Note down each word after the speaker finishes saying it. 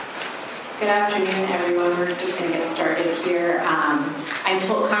Good afternoon, everyone. We're just going to get started here. I'm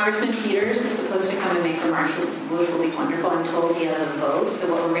told Congressman Peters is supposed to come and make remarks, which will be wonderful. I'm told he has a vote,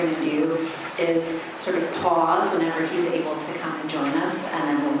 so what we're going to do is sort of pause whenever he's able to come and join us, and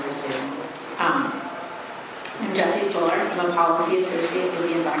then we'll resume. I'm Jessie Stoller. I'm a policy associate with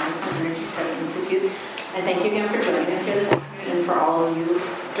the Environmental Energy Study Institute. And thank you again for joining us here this afternoon and for all of you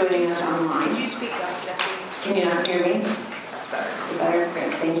joining us online. Could you speak up, Jessie? Can you not hear me? Better?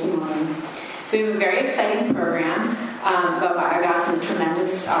 Great. Thank you, Maureen. So we have a very exciting program about biogas and the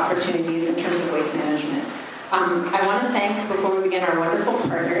tremendous opportunities in terms of waste management. I want to thank, before we begin, our wonderful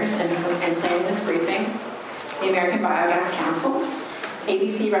partners in planning this briefing, the American Biogas Council.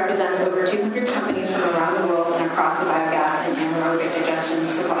 ABC represents over 200 companies from around the world and across the biogas and anaerobic digestion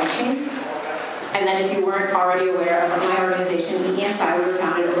supply chain. And then if you weren't already aware of my organization, the ESI, we were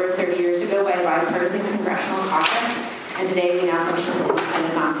founded over 30 years ago by a bipartisan congressional caucus. And today we now function as an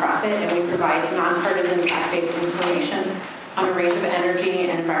independent nonprofit, and we provide nonpartisan, fact-based information on a range of energy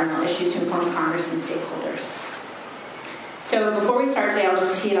and environmental issues to inform Congress and stakeholders. So before we start today, I'll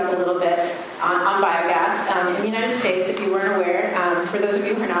just tee it up a little bit on biogas. In the United States, if you weren't aware, for those of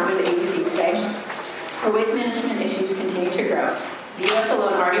you who are not with the ABC today, our waste management issues continue to grow. The U.S.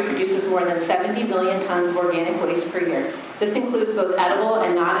 alone already produces more than 70 million tons of organic waste per year. This includes both edible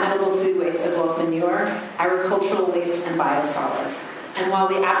and non-edible food waste, as well as manure, agricultural waste, and biosolids. And while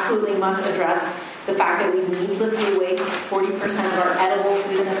we absolutely must address the fact that we needlessly waste 40% of our edible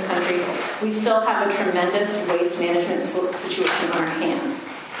food in this country, we still have a tremendous waste management situation on our hands.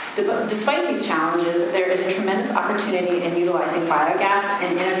 Despite these challenges, there is a tremendous opportunity in utilizing biogas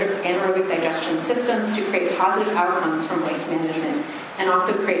and anaerobic digestion systems to create positive outcomes from waste management and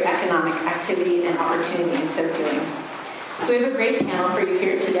also create economic activity and opportunity in so doing. So we have a great panel for you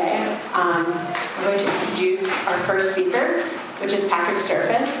here today. I'm going to introduce our first speaker, which is Patrick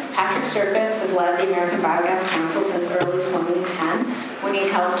Surface. Patrick Surface has led the American Biogas Council since early 2010, when he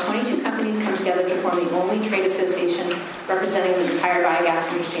helped 22 companies come together to form the only trade association representing the entire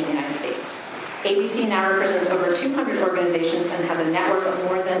biogas industry in the United States. ABC now represents over 200 organizations and has a network of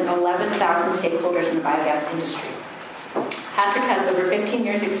more than 11,000 stakeholders in the biogas industry. Patrick has over 15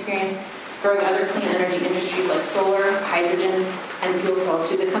 years' experience growing other clean energy industries like solar, hydrogen, and fuel cells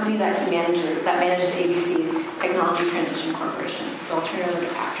through the company that manages ABC, Technology Transition Corporation. So I'll turn it over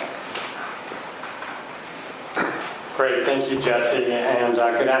to Patrick. Great, thank you, Jessie, and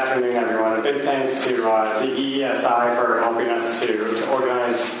good afternoon, everyone. A big thanks to EESI for helping us to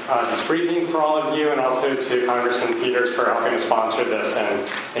organize this briefing for all of you, and also to Congressman Peters for helping to sponsor this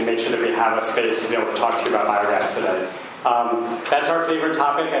and make sure that we have a space to be able to talk to you about biogas today. That's our favorite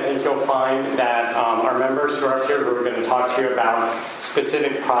topic. I think you'll find that our members who are up here who are going to talk to you about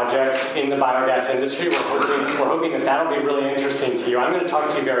specific projects in the biogas industry, we're hoping that that'll be really interesting to you. I'm going to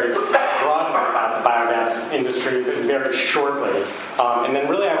talk to you very broadly about the biogas industry very shortly. And then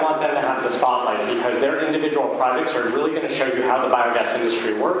really I want them to have the spotlight because their individual projects are really going to show you how the biogas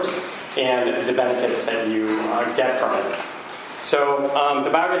industry works and the benefits that you get from it. So the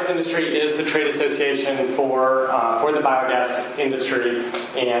biogas industry is the trade association for the biogas industry,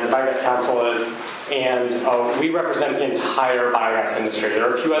 and the Biogas Council is, and we represent the entire biogas industry. There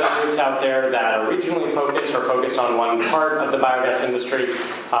are a few other groups out there that are regionally focused or focused on one part of the biogas industry.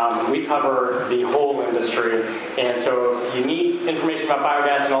 We cover the whole industry, and so if you need information about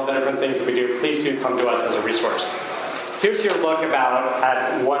biogas and all the different things that we do, please do come to us as a resource. Here's your look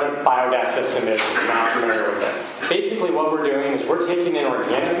at what a biogas system is if you're not familiar with it. Basically what we're doing is we're taking in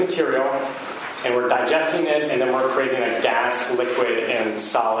organic material and we're digesting it, and then we're creating a gas, liquid, and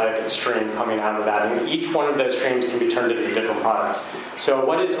solid stream coming out of that. And each one of those streams can be turned into different products. So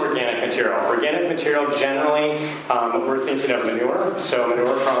what is organic material? Organic material, generally, we're thinking of manure. So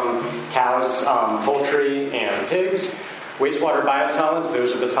manure from cows, poultry, and pigs. Wastewater biosolids,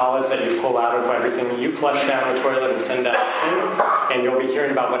 those are the solids that you pull out of everything you flush down the toilet and send down the sink. And you'll be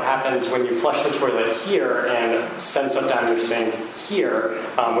hearing about what happens when you flush the toilet here and send stuff down your sink here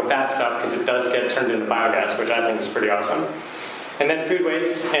with that stuff, because it does get turned into biogas, which I think is pretty awesome. And then food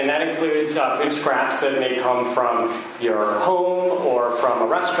waste, and that includes food scraps that may come from your home or from a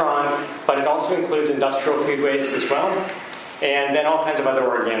restaurant, but it also includes industrial food waste as well. And then all kinds of other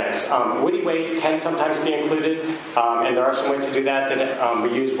organics. Woody waste can sometimes be included, and there are some ways to do that.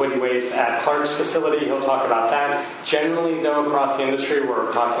 We use woody waste at Clark's facility. He'll talk about that. Generally, though, across the industry,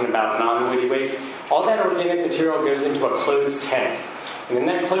 we're talking about non-woody waste. All that organic material goes into a closed tank. And in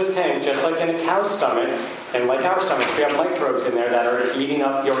that closed tank, just like in a cow's stomach, and like our stomachs, we have microbes in there that are eating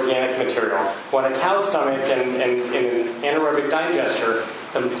up the organic material. Well, in a cow's stomach and in an anaerobic digester,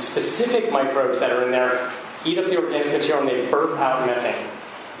 the specific microbes that are in there eat up the organic material and they burp out methane.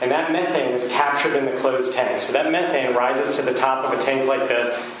 And and that methane is captured in the closed tank. So that methane rises to the top of a tank like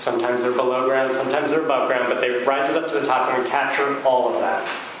this. Sometimes they're below ground, sometimes they're above ground, but they rises up to the top, and we capture all of that.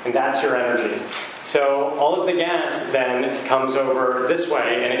 And that's your energy. So all of the gas then comes over this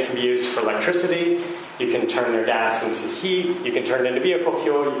way, and it can be used for electricity. You can turn your gas into heat. You can turn it into vehicle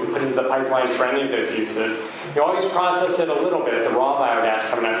fuel. You can put it into the pipeline for any of those uses. You always process it a little bit, the raw biogas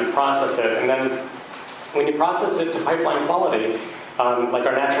coming out, you process it. And then when you process it to pipeline quality, like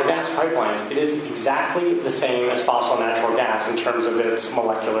our natural gas pipelines, it is exactly the same as fossil natural gas in terms of its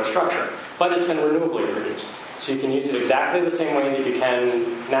molecular structure. But it's been renewably produced. So you can use it exactly the same way that you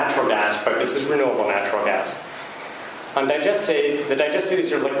can natural gas, but this is renewable natural gas. On digestate, the digestate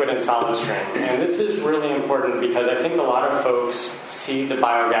is your liquid and solid stream. And this is really important because I think a lot of folks see the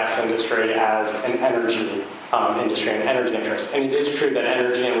biogas industry as an energy industry, an energy interest. And it is true that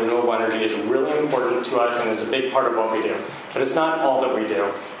energy and renewable energy is really important to us and is a big part of what we do. But it's not all that we do.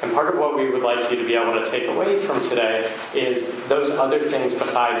 And part of what we would like you to be able to take away from today is those other things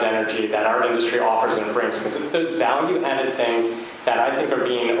besides energy that our industry offers and brings. Because it's those value-added things that I think are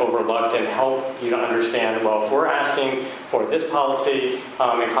being overlooked and help you to understand, well, if we're asking for this policy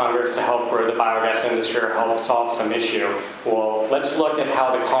in Congress to help grow the biogas industry or help solve some issue, well, let's look at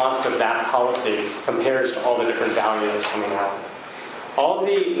how the cost of that policy compares to all the different value that's coming out. All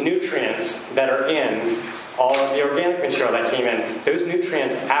the nutrients that are in all of the organic material that came in, those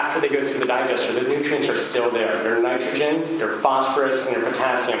nutrients, after they go through the digester, those nutrients are still there. Their nitrogens, their phosphorus, and their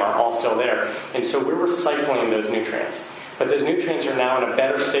potassium are all still there. And so we're recycling those nutrients. But those nutrients are now in a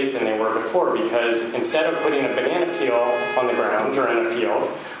better state than they were before, because instead of putting a banana peel on the ground or in a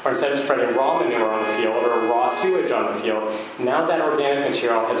field, or instead of spreading raw manure on the field or raw sewage on the field, now that organic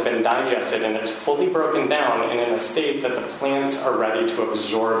material has been digested and it's fully broken down and in a state that the plants are ready to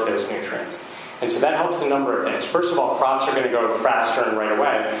absorb those nutrients. And so that helps a number of things. First of all, crops are going to grow faster and right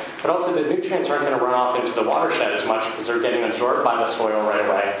away, but also those nutrients aren't going to run off into the watershed as much because they're getting absorbed by the soil right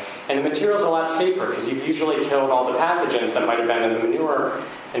away. And the material's a lot safer because you've usually killed all the pathogens that might have been in the manure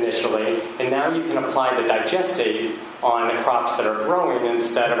initially, and now you can apply the digestate on crops that are growing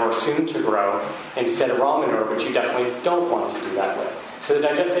instead of, or soon to grow, instead of raw manure, which you definitely don't want to do that with. So the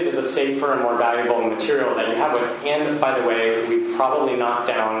digestate is a safer and more valuable material that you have with, and by the way, we probably knocked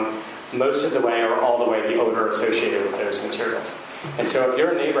down most of the way or all the way the odor associated with those materials. And so if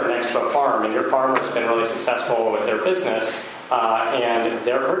you're a neighbor next to a farm and your farmer's been really successful with their business and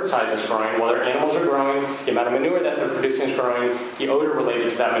their herd size is growing, well, their animals are growing, the amount of manure that they're producing is growing, the odor related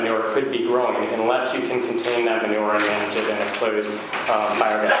to that manure could be growing unless you can contain that manure and manage it in a closed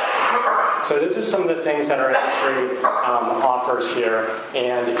biogas system. So those are some of the things that our industry offers here.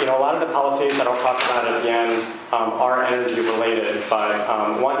 And a lot of the policies that I'll talk about at the end are energy related, but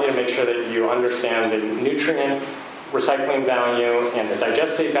I want you to make sure that you understand the nutrient recycling value and the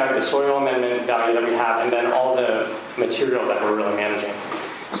digestate value, the soil amendment value that we have, and then all the material that we're really managing.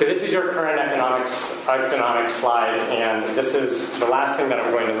 So this is your current economic slide, and this is the last thing that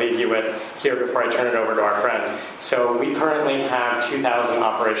I'm going to leave you with here before I turn it over to our friends. So we currently have 2,000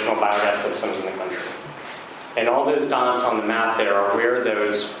 operational biogas systems in the country. And all those dots on the map there are where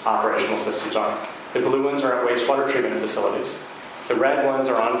those operational systems are. The blue ones are at wastewater treatment facilities. The red ones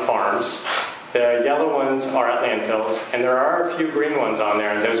are on farms. The yellow ones are at landfills, and there are a few green ones on there,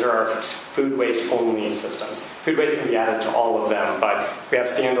 and those are our food waste only systems. Food waste can be added to all of them, but we have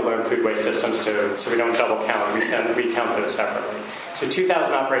standalone food waste systems too, so we don't double count. We count those separately. So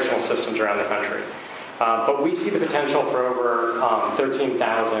 2,000 operational systems around the country. But we see the potential for over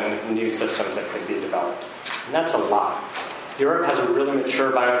 13,000 new systems that could be developed. And that's a lot. Europe has a really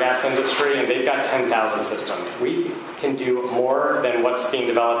mature biogas industry, and they've got 10,000 systems. We can do more than what's being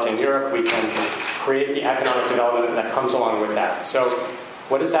developed in Europe. We can create the economic development that comes along with that. So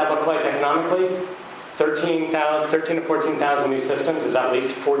what does that look like economically? 13 to 14,000 new systems is at least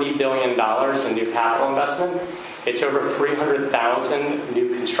 $40 billion in new capital investment. It's over 300,000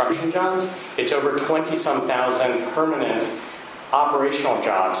 new construction jobs. It's over 20-some thousand permanent operational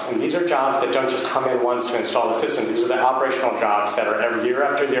jobs. And these are jobs that don't just come in once to install the systems. These are the operational jobs that are every year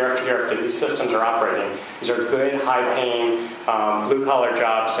after year after year after these systems are operating. These are good, high-paying, blue-collar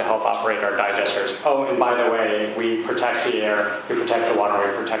jobs to help operate our digesters. Oh, and by the way, we protect the air, we protect the water,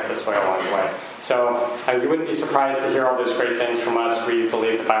 we protect the soil along the way. So you wouldn't be surprised to hear all those great things from us. We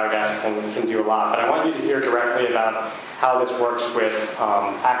believe that biogas can do a lot. But I want you to hear directly about how this works with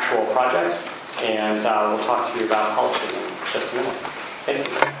actual projects, and we'll talk to you about policy in just a minute. Thank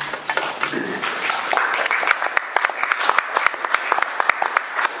you.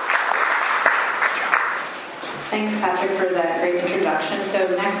 Thanks, Patrick, for that great introduction.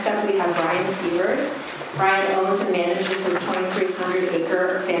 So next up we have Brian Sievers. Brian owns and manages his 23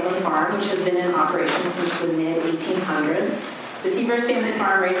 1,800-acre family farm, which has been in operation since the mid-1800s. The Sievers family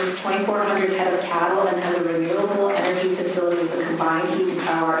farm raises 2,400 head of cattle and has a renewable energy facility with a combined heat and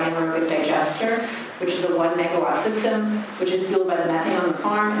power anaerobic digester, which is a 1 megawatt system, which is fueled by the methane on the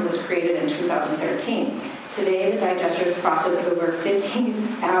farm and was created in 2013. Today, the digesters process over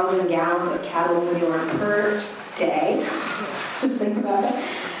 15,000 gallons of cattle manure per day. Just think about it.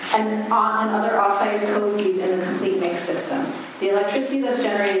 And other off-site co-feeds in the complete mix system. The electricity that's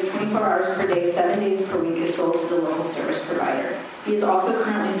generated 24 hours per day, 7 days per week is sold to the local service provider. He is also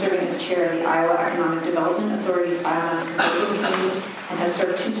currently serving as chair of the Iowa Economic Development Authority's Biomass Conversion Committee and has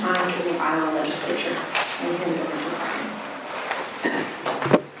served 2 times in the Iowa legislature. And hand it over to Brian.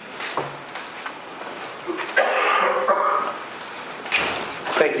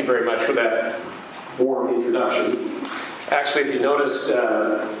 Thank you very much for that warm introduction. Actually, if you noticed,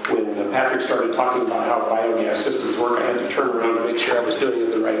 when Patrick started talking about how biogas systems work, I had to turn around to make sure I was doing it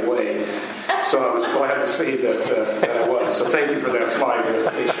the right way. So I was glad to see that I was. So thank you for that slide.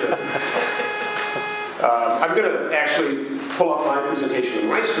 I'm going to actually pull up my presentation on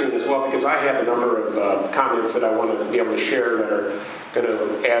my screen as well, because I have a number of comments that I want to be able to share that are going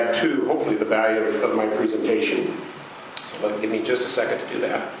to add to, hopefully, the value of my presentation. So give me just a second to do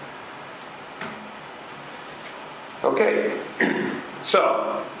that. Okay,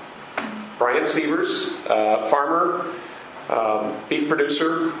 so Brian Sievers, farmer, beef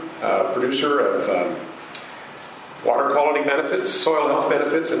producer, producer of water quality benefits, soil health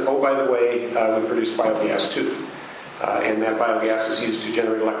benefits, and oh, by the way, we produce biogas too. And that biogas is used to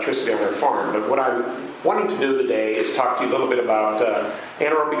generate electricity on our farm. But what I'm wanting to do today is talk to you a little bit about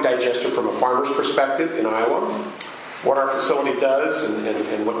anaerobic digester from a farmer's perspective in Iowa, what our facility does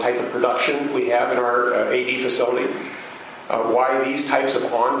and what type of production we have in our AD facility, why these types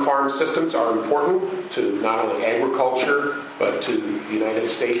of on-farm systems are important to not only agriculture but to the United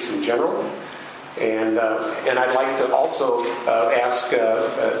States in general. And I'd like to also ask,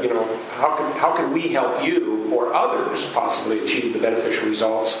 how can we help you or others possibly achieve the beneficial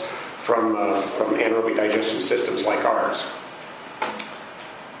results from anaerobic digestion systems like ours?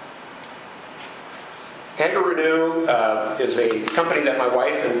 AgriRenew is a company that my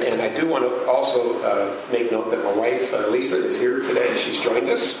wife, and I do want to also make note that my wife, Lisa, is here today. She's joined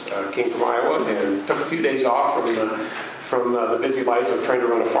us, came from Iowa, and took a few days off from the busy life of trying to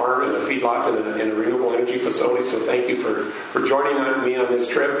run a farm and a feedlot and a renewable energy facility. So thank you for joining me on this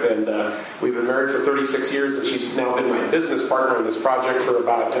trip. And we've been married for 36 years, and she's now been my business partner on this project for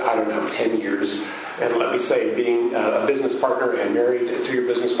about, 10 years. And let me say, being a business partner and married to your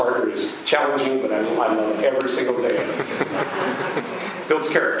business partner is challenging, but I love every single day of it. Builds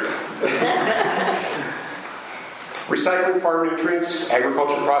character. Recycling farm nutrients,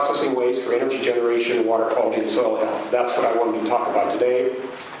 agriculture processing waste for energy generation, water quality, and soil health. That's what I wanted to talk about today.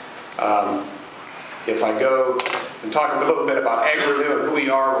 If I go and talk a little bit about AgriRenew and who we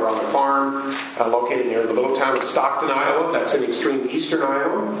are, we're on a farm located near the little town of Stockton, Iowa. That's in extreme eastern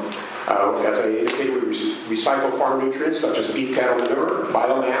Iowa. As I indicated, we recycle farm nutrients such as beef cattle manure,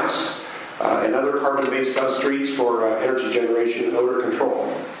 biomass, and other carbon-based substrates for energy generation and odor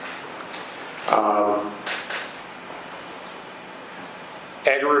control.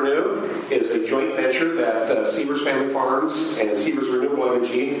 AgriRenew is a joint venture that Sievers Family Farms and Sievers Renewable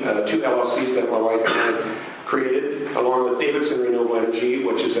Energy, 2 LLCs that my wife and I created, along with Davidson Renewable Energy,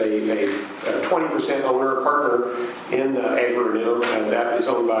 which is a 20% owner or partner in AgriRenew. That is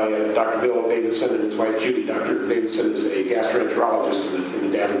owned by Dr. Bill Davidson and his wife Judy. Dr. Davidson is a gastroenterologist in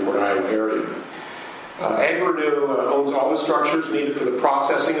the Davenport, Iowa area. AgriRenew owns all the structures needed for the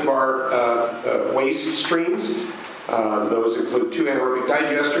processing of our waste streams. Those include 2 anaerobic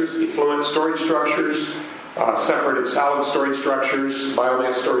digesters, effluent storage structures, separated solid storage structures,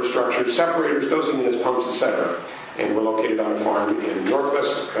 biomass storage structures, separators, dosing units, pumps, etc. And we're located on a farm in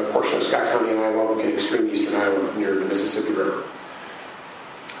northwest portion of Scott County in Iowa, in extreme eastern Iowa near the Mississippi River.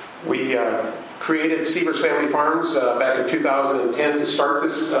 We created Sievers Family Farms back in 2010 to start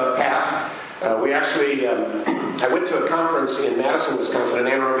this path. We actually, I went to a conference in Madison, Wisconsin,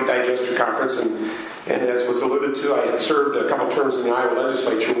 an anaerobic digester conference, and as was alluded to, I had served a couple terms in the Iowa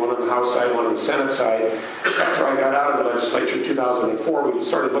legislature, one on the House side, one on the Senate side. After I got out of the legislature in 2004, we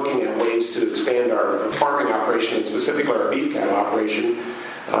started looking at ways to expand our farming operation, and specifically our beef cattle operation.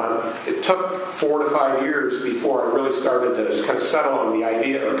 It took 4 to 5 years before I really started to kind of settle on the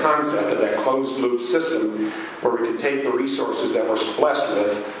idea or concept of that closed-loop system where we could take the resources that we're blessed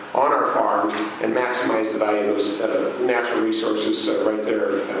with on our farm and maximize the value of those natural resources right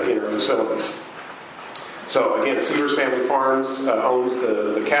there in our facilities. So again, Sievers Family Farms owns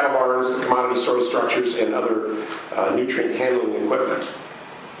the cattle barns, the commodity storage structures, and other nutrient handling equipment.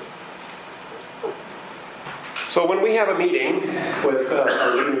 So when we have a meeting with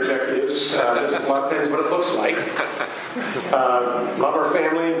our junior executives, this is a lot of times what it looks like. Love our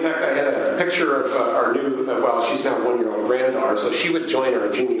family. In fact, I had a picture of our new, she's now 1-year-old granddaughter, so she would join our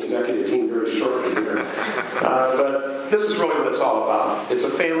junior executive team very shortly here. But this is really what it's all about. It's a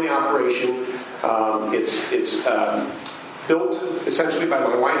family operation. It's built essentially by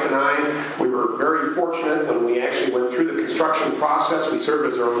my wife and I. We were very fortunate when we actually went through the construction process. We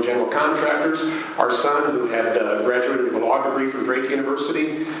served as our own general contractors. Our son, who had graduated with a law degree from Drake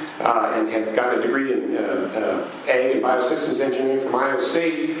University and had gotten a degree in Ag and Biosystems Engineering from Iowa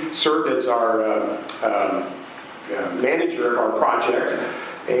State, served as our manager of our project.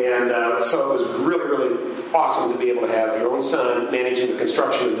 And so it was really, really awesome to be able to have your own son managing the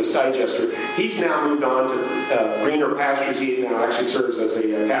construction of this digester. He's now moved on to greener pastures. He now actually serves as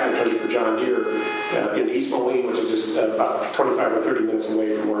a patent attorney for John Deere in East Moline, which is just about 25 or 30 minutes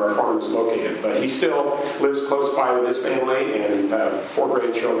away from where our farm is located. But he still lives close by with his family and 4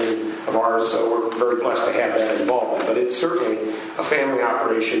 grandchildren of ours, so we're very blessed to have that involvement. But it's certainly a family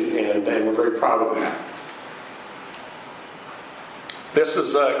operation, and we're very proud of that. This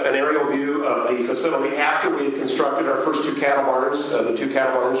is an aerial view of the facility after we had constructed our first 2 cattle barns. The 2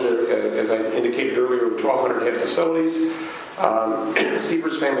 cattle barns, as I indicated earlier, were 1,200 head facilities.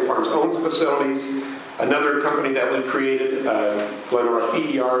 Sievers Family Farms owns the facilities. Another company that we created, Glenora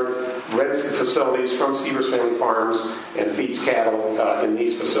Feed Yard, rents the facilities from Sievers Family Farms and feeds cattle in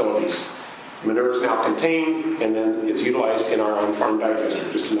these facilities. Manure is now contained, and then it's utilized in our on-farm digester.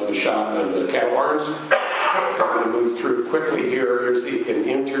 Just another shot of the cattle barns. I'm going to move through quickly here. Here's an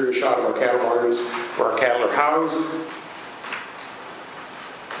interior shot of our cattle barns where our cattle are housed.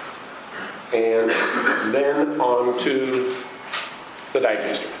 And then on to the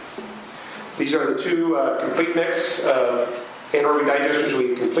digester. These are the 2 complete mix anaerobic digesters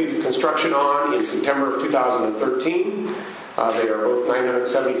we completed construction on in September of 2013. They are both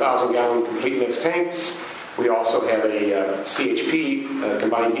 970,000 gallon complete mix tanks. We also have a CHP,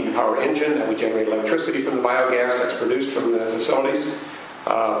 combined heat and power engine, that we generate electricity from the biogas that's produced from the facilities.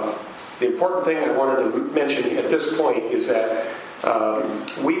 The important thing I wanted to mention at this point is that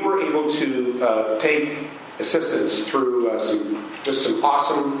we were able to take assistance through some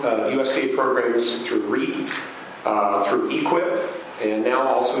awesome USDA programs through REAP, through EQIP, and now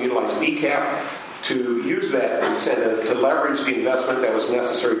also utilize BCAP to use that incentive to leverage the investment that was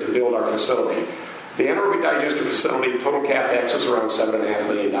necessary to build our facility. The anaerobic digester facility total CapEx was around $7.5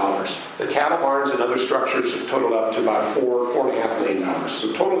 million. The cattle barns and other structures totaled up to about $4.5 million. So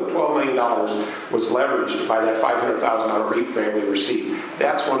a total of $12 million was leveraged by that $500,000 REAP grant we received.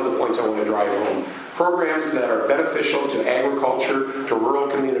 That's one of the points I want to drive home. Programs that are beneficial to agriculture, to rural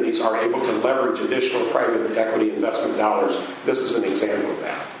communities, are able to leverage additional private equity investment dollars. This is an example of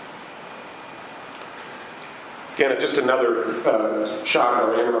that. Again, just another shot of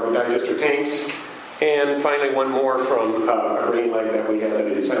our anaerobic digester tanks. And finally, one more from a grain leg that we had that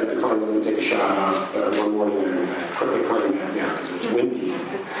I decided to climb and take a shot off one morning, and I quickly climbed back down because it was windy.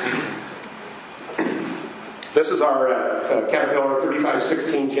 This is our Caterpillar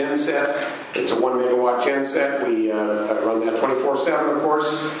 3516 gen set. It's a 1 megawatt gen set. We run that 24/7, of course.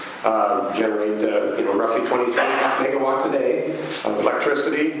 Generate roughly 23.5 megawatts a day of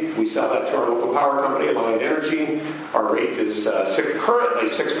electricity. We sell that to our local power company, Alliant Energy. Our rate is currently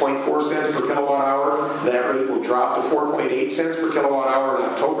 6.4 cents per kilowatt hour. That rate will drop to 4.8 cents per kilowatt hour in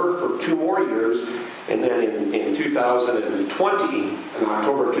October for 2 more years. And then in 2020, in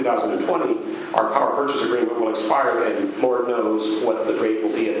October of 2020, our power purchase agreement will expire, and Lord knows what the rate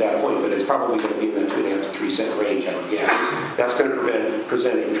will be at that point, but it's probably going to be in the 2.5 to 3 cent range, I would guess. That's going to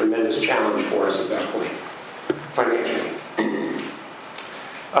present a tremendous challenge for us at that point, financially.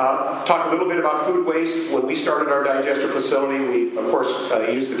 Talk a little bit about food waste. When we started our digester facility, we, of course,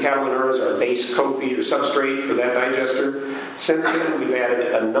 used the cattle manure as our base co-feed or substrate for that digester. Since then, we've added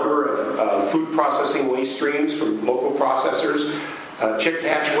a number of food processing waste streams from local processors, chick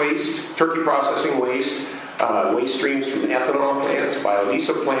hatch waste, turkey processing waste, waste streams from ethanol plants,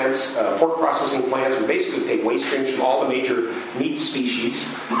 biodiesel plants, pork processing plants. We basically take waste streams from all the major meat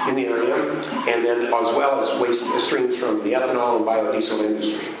species in the area, and then as well as waste streams from the ethanol and biodiesel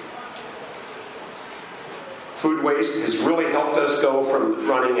industry. Food waste has really helped us go from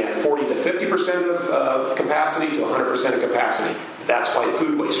running at 40 to 50% of capacity to 100% of capacity. That's why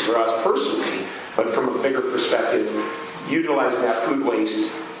food waste for us personally, but from a bigger perspective, utilizing that food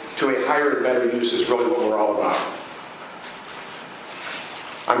waste to a higher and better use is really what we're all about.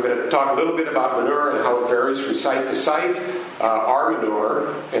 I'm going to talk a little bit about manure and how it varies from site to site. Our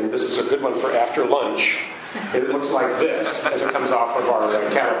manure, and this is a good one for after lunch, it looks like this as it comes off of our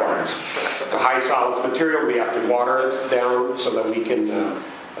cattle barns. It's a high solids material. We have to water it down so that we can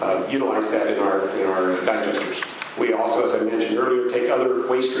utilize that in our digesters. We also, as I mentioned earlier, take other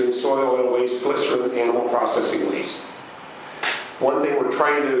waste streams, soil, oil waste, glycerin, animal processing waste. One thing we're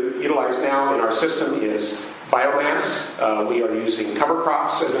trying to utilize now in our system is biomass. We are using cover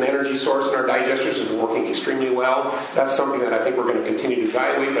crops as an energy source in our digesters, and it's working extremely well. That's something that I think we're going to continue to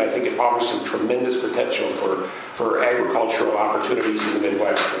evaluate, but I think it offers some tremendous potential for agricultural opportunities in the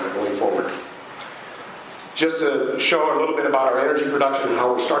Midwest going forward. Just to show a little bit about our energy production and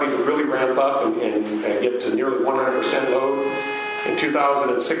how we're starting to really ramp up and get to nearly 100% load. In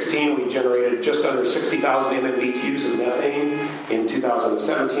 2016, we generated just under 60,000 MMBTUs of methane. In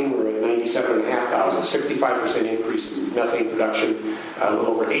 2017, we were at 97,500, 65% increase in methane production, a little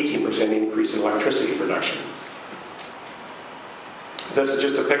over 18% increase in electricity production. This is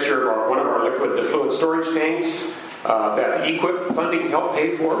just a picture of one of our liquid to fluid storage tanks that the EQIP funding helped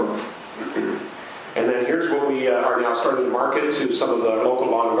pay for. And then here's what we are now starting to market to some of the local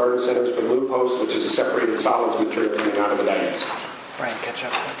lawn and garden centers, but Blue Post, which is a separated solids material coming out of the digester. Brian, catch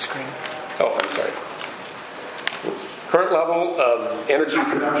up on screen. Oh, I'm sorry. Current level of energy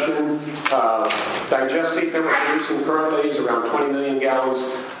production, digestate that we're producing currently is around 20 million gallons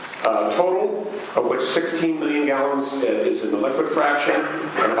total, of which 16 million gallons is in the liquid fraction,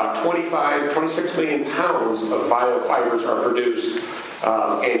 and about 26 million pounds of biofibers are produced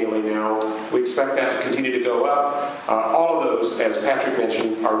annually now. We expect that to continue to go up. All of those, as Patrick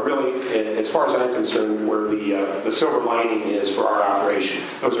mentioned, are really, as far as I'm concerned, where the silver lining is for our operation.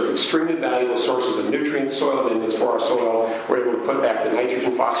 Those are extremely valuable sources of nutrients, soil amendments for our soil. We're able to put back the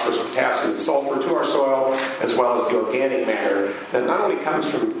nitrogen, phosphorus, potassium, and sulfur to our soil, as well as the organic matter that not only comes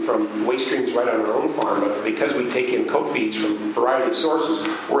from waste streams right on our own farm, but because we take in co-feeds from a variety of sources,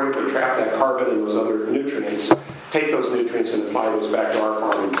 we're able to trap that carbon and those other nutrients, take those nutrients and apply those back to our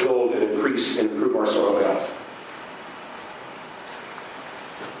farm and build and increase and improve our soil health.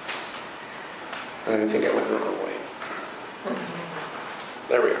 I think I went the wrong way.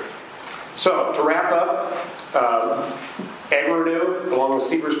 There we are. So, to wrap up, AgriRenew, along with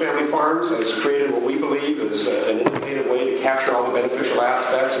Sievers Family Farms, has created what we believe is an innovative way to capture all the beneficial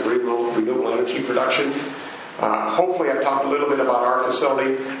aspects of renewable energy production. Hopefully I've talked a little bit about our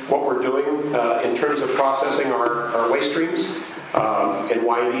facility, what we're doing in terms of processing our waste streams, and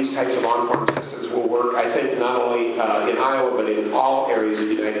why these types of on-farm systems will work, I think, not only in Iowa, but in all areas of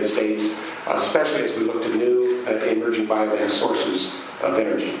the United States, especially as we look to new emerging biomass sources of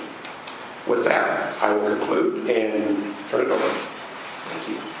energy. With that, I will conclude and turn it over. Thank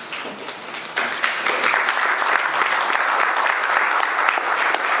you.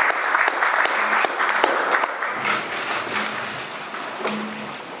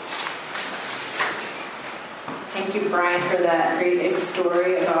 Thank you, Brian, for that great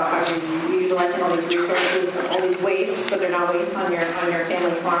story about how you're utilizing all these resources, all these wastes, but they're not wastes on your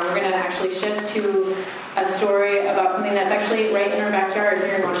family farm. We're going to actually shift to a story about something that's actually right in our backyard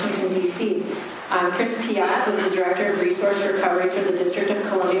here in Washington, D.C. Chris Piat is the Director of Resource Recovery for the District of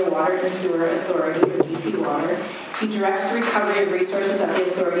Columbia Water and Sewer Authority, or D.C. Water. He directs the recovery of resources at the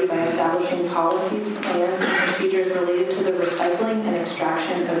authority by establishing policies, plans, and procedures related to the recycling and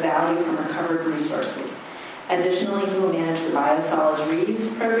extraction of value from recovered resources. Additionally, he will manage the biosolids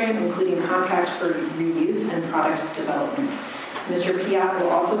reuse program, including contracts for reuse and product development. Mr. Piat will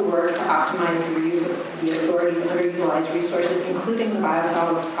also work to optimize the reuse of the authority's underutilized resources, including the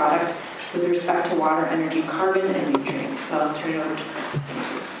biosolids product, with respect to water, energy, carbon, and nutrients. So I'll turn it over to Chris. Thank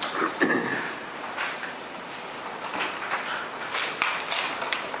you.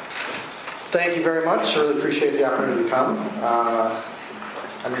 Thank you very much. I really appreciate the opportunity to come.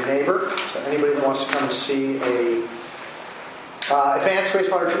 I'm your neighbor, so anybody that wants to come and see a advanced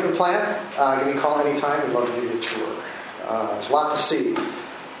wastewater treatment plant, give me a call anytime. We'd love to give you a tour. There's a lot to see.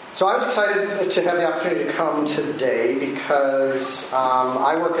 So I was excited to have the opportunity to come today because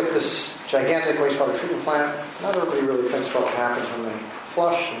I work at this gigantic wastewater treatment plant. Not everybody really thinks about what happens when they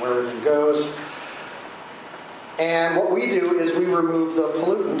flush and where everything goes. And what we do is we remove the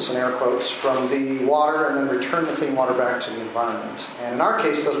pollutants, in air quotes, from the water and then return the clean water back to the environment. And in our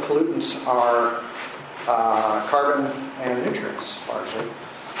case, those pollutants are carbon and nutrients, largely.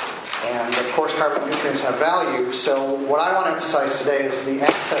 And of course, carbon and nutrients have value. So what I want to emphasize today is the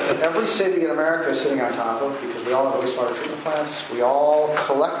asset that every city in America is sitting on top of, because we all have wastewater treatment plants. We all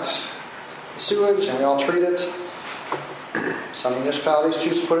collect sewage and we all treat it. Some municipalities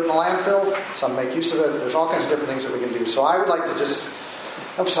choose to put it in a landfill. Some make use of it. There's all kinds of different things that we can do. So I would like to just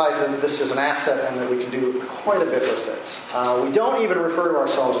emphasize that this is an asset and that we can do quite a bit with it. We don't even refer to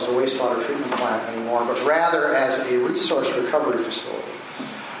ourselves as a wastewater treatment plant anymore, but rather as a resource recovery facility.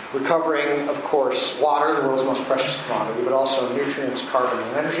 Recovering, of course, water, the world's most precious commodity, but also nutrients, carbon,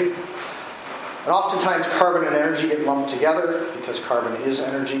 and energy. And oftentimes carbon and energy get lumped together because carbon is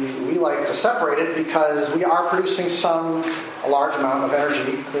energy. We like to separate it because we are producing a large amount of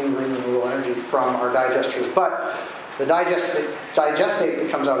energy, clean, green, renewable energy from our digesters. But the digestate that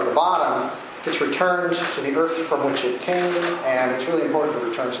comes out of the bottom gets returned to the earth from which it came, and it's really important to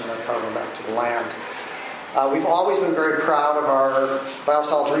return some of that carbon back to the land. We've always been very proud of our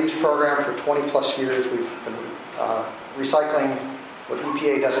biosolids reuse program. For 20 plus years, we've been recycling what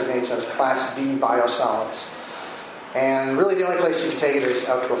EPA designates as Class B biosolids. And really the only place you can take it is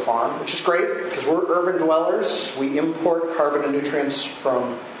out to a farm, which is great because we're urban dwellers. We import carbon and nutrients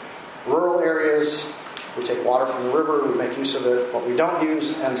from rural areas. We take water from the river, we make use of it. What we don't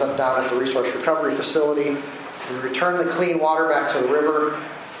use ends up down at the resource recovery facility. We return the clean water back to the river.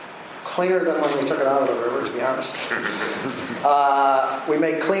 Cleaner than when we took it out of the river, to be honest. We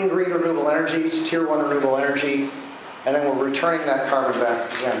make clean, green, renewable energy. It's Tier 1 renewable energy. And then we're returning that carbon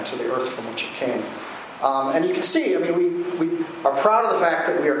back again to the earth from which it came. And you can see, we are proud of the fact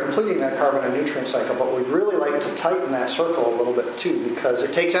that we are completing that carbon and nutrient cycle, but we'd really like to tighten that circle a little bit too, because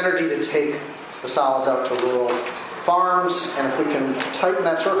it takes energy to take the solids out to rural farms, and if we can tighten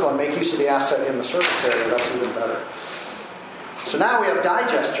that circle and make use of the asset in the surface area, that's even better. So now we have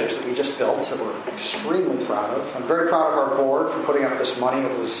digesters that we just built that we're extremely proud of. I'm very proud of our board for putting up this money.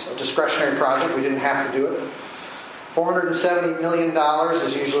 It was a discretionary project. We didn't have to do it. $470 million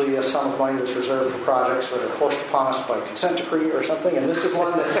is usually a sum of money that's reserved for projects that are forced upon us by consent decree or something, and this is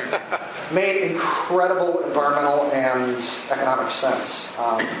one that made incredible environmental and economic sense.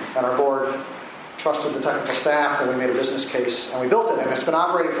 And our board trusted the technical staff, and we made a business case, and we built it, and it's been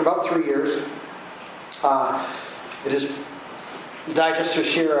operating for about 3 years. The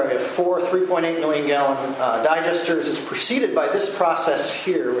digesters here are 4 3.8 million gallon digesters. It's preceded by this process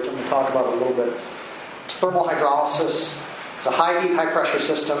here, which I'm going to talk about a little bit. It's thermal hydrolysis. It's a high heat, high pressure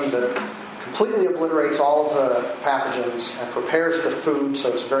system that completely obliterates all of the pathogens and prepares the food so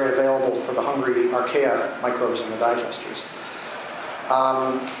it's very available for the hungry archaea microbes in the digesters.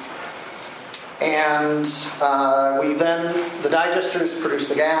 The digesters produce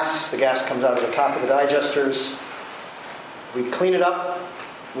the gas. The gas comes out of the top of the digesters. We clean it up.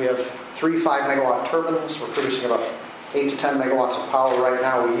 We have 3 5-megawatt turbines. We're producing about 8 to 10 megawatts of power right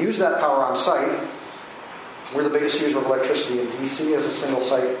now. We use that power on site. We're the biggest user of electricity in DC as a single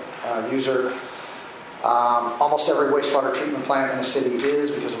site user. Almost every wastewater treatment plant in the city is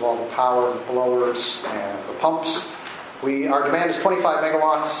because of all the power, the blowers, and the pumps. Our demand is 25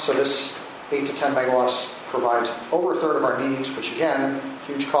 megawatts, so this 8 to 10 megawatts provides over a third of our needs, which again,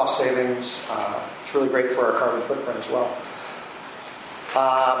 huge cost savings. It's really great for our carbon footprint as well.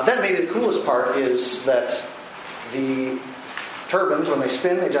 But then maybe the coolest part is that the turbines, when they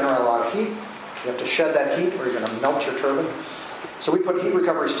spin, they generate a lot of heat. You have to shed that heat or you're going to melt your turbine. So we put heat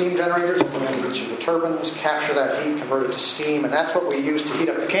recovery steam generators into each of the turbines, capture that heat, convert it to steam, and that's what we use to heat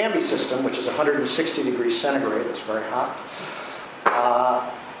up the Canby system, which is 160 degrees centigrade. It's very hot.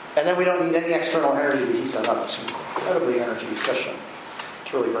 And then we don't need any external energy to heat that up. It's incredibly energy efficient.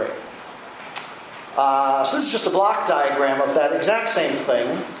 It's really great. So this is just a block diagram of that exact same thing.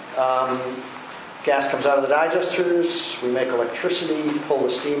 Gas comes out of the digesters. We make electricity, pull the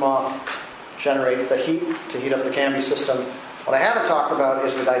steam off, generate the heat to heat up the Canby system. What I haven't talked about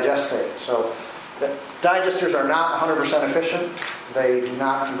is the digestate. So the digesters are not 100% efficient. They do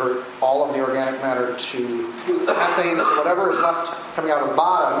not convert all of the organic matter to methane. So whatever is left coming out of the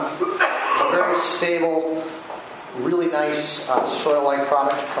bottom is a very stable, really nice soil-like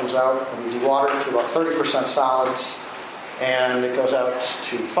product that comes out, and we dewater it to about 30% solids, and it goes out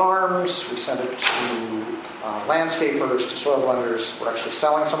to farms. We send it to landscapers, to soil blenders. We're actually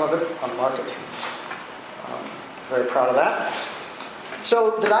selling some of it on the market. Very proud of that.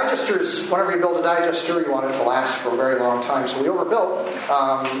 So the digesters, whenever you build a digester, you want it to last for a very long time. So we overbuilt.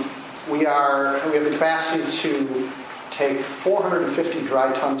 We have the capacity to take 450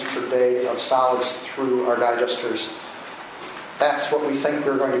 dry tons per day of solids through our digesters. That's what we think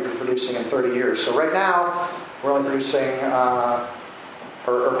we're going to be producing in 30 years. So right now, we're only producing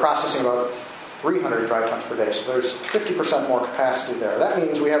or processing about 300 dry tons per day. So there's 50% more capacity there. That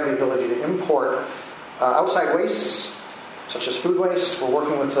means we have the ability to import outside wastes, such as food waste. We're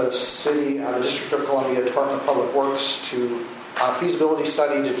working with the city, the District of Columbia Department of Public Works to a feasibility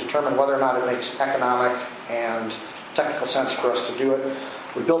study to determine whether or not it makes economic and technical sense for us to do it.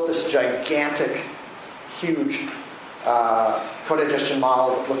 We built this gigantic, huge co-digestion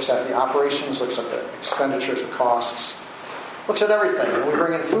model that looks at the operations, looks at the expenditures, the costs, looks at everything. When we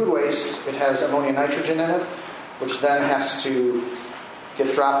bring in food waste, it has ammonia and nitrogen in it, which then has to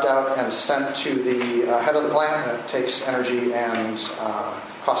get dropped out and sent to the head of the plant, and it takes energy and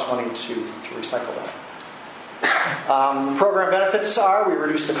costs money to recycle that. Program benefits are we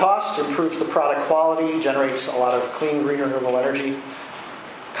reduce the cost, improves the product quality, generates a lot of clean, green, renewable energy,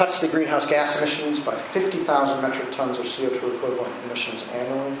 cuts the greenhouse gas emissions by 50,000 metric tons of CO2 equivalent emissions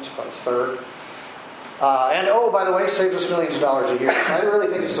annually. It's about a third. And by the way, saves us millions of dollars a year. I really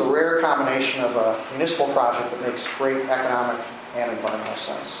think it's a rare combination of a municipal project that makes great economic and environmental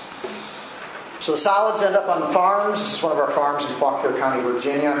sense. So the solids end up on the farms. This is one of our farms in Fauquier County,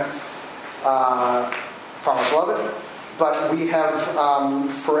 Virginia. Farmers love it, but we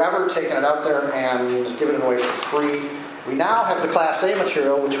have forever taken it out there and given it away for free. We now have the Class A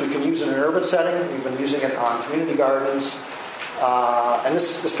material, which we can use in an urban setting. We've been using it on community gardens. And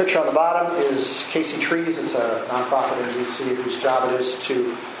this picture on the bottom is Casey Trees. It's a nonprofit in D.C. whose job it is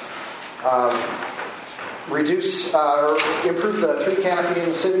to reduce or improve the tree canopy in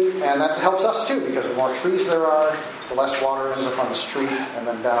the city. And that helps us too, because the more trees there are, the less water ends up on the street and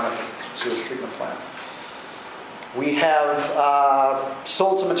then down at the sewage treatment plant. We have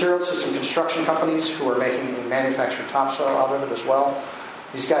sold some materials to some construction companies who are making a manufactured topsoil out of it as well.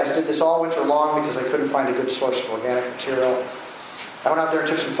 These guys did this all winter long because they couldn't find a good source of organic material. I went out there and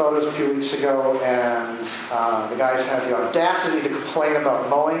took some photos a few weeks ago, and the guys had the audacity to complain about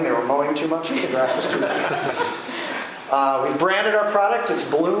mowing. They were mowing too much, the grass was too much. We've branded our product. It's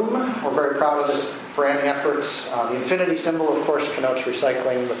Bloom. We're very proud of this branding effort. The infinity symbol, of course, connotes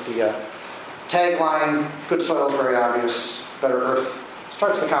recycling, but the tagline, good soil is very obvious, better earth,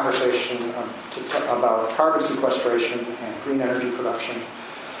 starts the conversation about carbon sequestration and green energy production.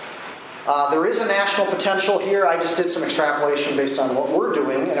 There is a national potential here. I just did some extrapolation based on what we're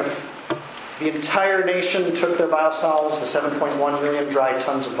doing, and if the entire nation took their biosolids, the 7.1 million dry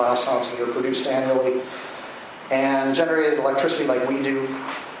tons of biosolids that are produced annually, and generated electricity like we do,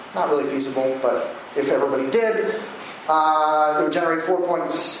 not really feasible, but if everybody did, it would generate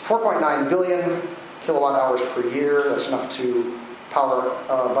 4.9 billion kilowatt hours per year. That's enough to power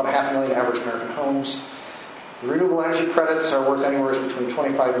about 500,000 average American homes. Renewable energy credits are worth anywhere between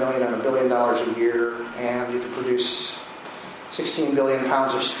 $25 million and $1 billion a year, and you can produce 16 billion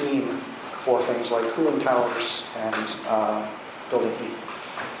pounds of steam for things like cooling towers and building heat.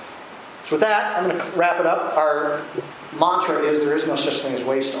 So with that, I'm going to wrap it up. Our mantra is there is no such thing as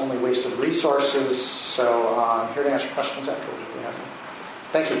waste, only wasted resources. So I'm here to answer questions afterwards if we have any.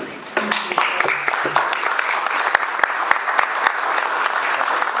 Thank you.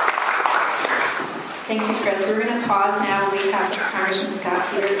 Thank you, Chris. We're going to pause now. We have Congressman Scott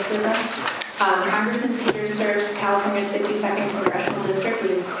Peters with us. Congressman Peters serves California's 52nd Congressional District,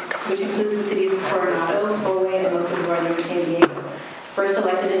 which includes the cities of Coronado, Poway, and most of northern San Diego. First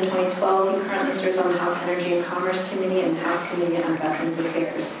elected in 2012, he currently serves on the House Energy and Commerce Committee and the House Committee on Veterans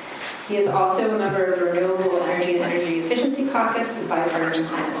Affairs. He is also a member of the Renewable Energy and Energy Efficiency Caucus, the Bipartisan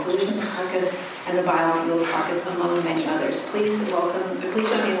Climate Solutions Caucus, and the Biofuels Caucus, among many others. Please join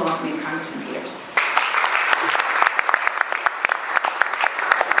me in welcoming Congressman Peters.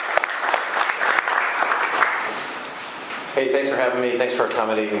 Hey, thanks for having me. Thanks for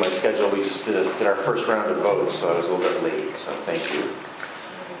accommodating my schedule. We just did our first round of votes, so I was a little bit late, so thank you.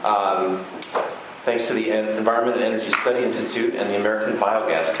 Thanks to the Environment and Energy Study Institute and the American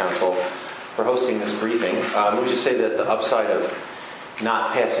Biogas Council for hosting this briefing. Let me just say that the upside of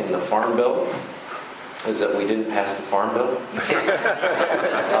not passing the Farm Bill is that we didn't pass the Farm Bill.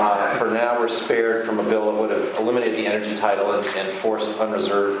 For now, we're spared from a bill that would have eliminated the energy title and forced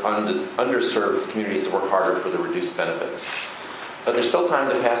underserved communities to work harder for the reduced benefits. But there's still time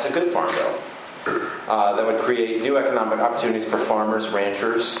to pass a good Farm Bill that would create new economic opportunities for farmers,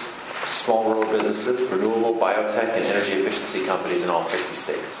 ranchers, small rural businesses, renewable, biotech, and energy efficiency companies in all 50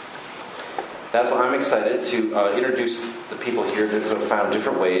 states. That's why I'm excited to introduce the people here who have found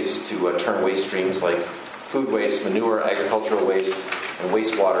different ways to turn waste streams like food waste, manure, agricultural waste, and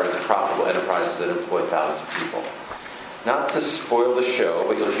wastewater into profitable enterprises that employ thousands of people. Not to spoil the show,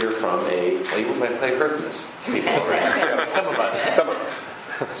 but you'll hear from you might have heard from this people already. Some of us.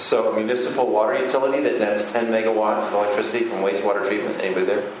 So a municipal water utility that nets 10 megawatts of electricity from wastewater treatment. Anybody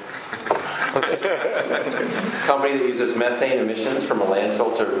there? Company that uses methane emissions from a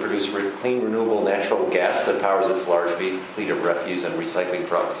landfill to produce clean, renewable natural gas that powers its large fleet of refuse and recycling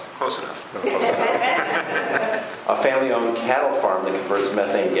trucks. Close enough. A family-owned cattle farm that converts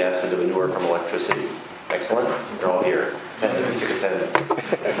methane gas into manure from electricity. Excellent. They're all here. We took attendance.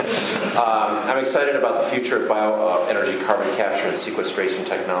 I'm excited about the future of bioenergy carbon capture and sequestration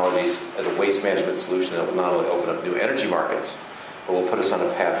technologies as a waste management solution that will not only open up new energy markets, but will put us on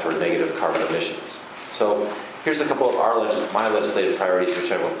a path toward negative carbon emissions. So here's a couple of my legislative priorities,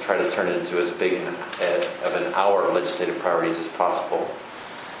 which I will try to turn into as big of an hour legislative priorities as possible.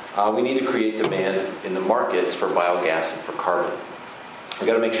 We need to create demand in the markets for biogas and for carbon. We've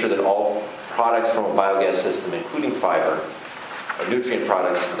got to make sure that all products from a biogas system, including fiber, nutrient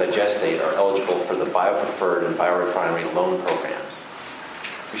products, and digestate, are eligible for the biopreferred and biorefinery loan programs.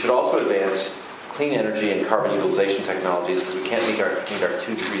 We should also advance clean energy and carbon utilization technologies because we can't meet our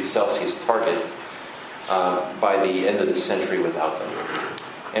 2 degrees Celsius target by the end of the century without them.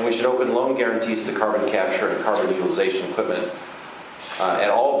 And we should open loan guarantees to carbon capture and carbon utilization equipment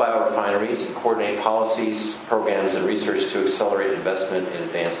at all biorefineries and coordinate policies, programs, and research to accelerate investment in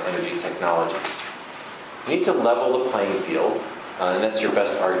advanced energy technologies. We need to level the playing field, and that's your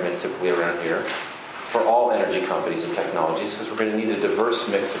best argument typically around here, for all energy companies and technologies, because we're going to need a diverse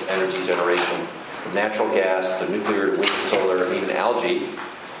mix of energy generation, from natural gas to nuclear to wind, solar, and even algae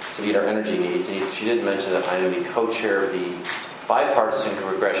to meet our energy needs. And she did mention that I am the co-chair of the Bipartisan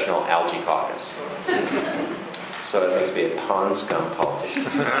Congressional Algae Caucus. So it makes me a pond scum politician.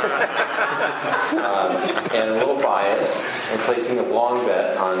 And a little biased, and placing a long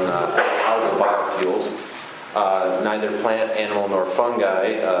bet on algal biofuels. Neither plant, animal, nor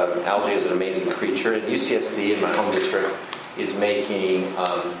fungi. Algae is an amazing creature. And UCSD in my home district is making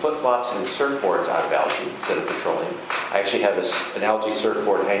flip-flops and surfboards out of algae instead of petroleum. I actually have an algae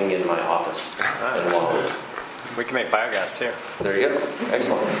surfboard hanging in my office in Longwood. We can make biogas too. There you go.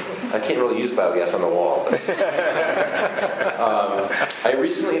 Excellent. I can't really use biogas on the wall. But I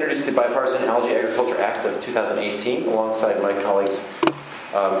recently introduced the Bipartisan Algae Agriculture Act of 2018 alongside my colleagues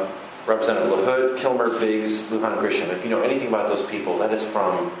Representative LaHood, Kilmer, Biggs, Lujan Grisham. If you know anything about those people, that is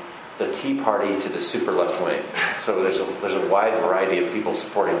from the Tea Party to the super left wing. So there's a wide variety of people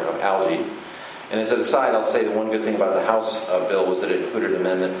supporting algae. And as an aside, I'll say the one good thing about the House bill was that it included an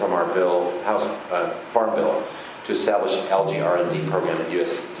amendment from our bill, House Farm Bill, to establish an algae R&D program at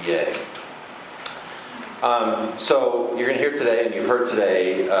USDA. So you're going to hear today, and you've heard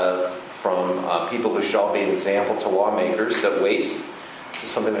today from people who should all be an example to lawmakers that waste, which is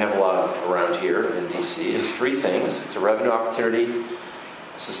something we have a lot of around here in D.C., is 3 things. It's a revenue opportunity,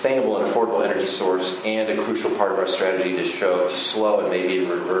 sustainable and affordable energy source, and a crucial part of our strategy to slow and maybe even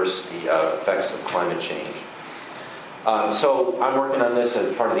reverse the effects of climate change. So I'm working on this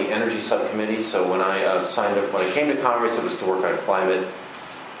as part of the Energy Subcommittee. So when I came to Congress, it was to work on climate.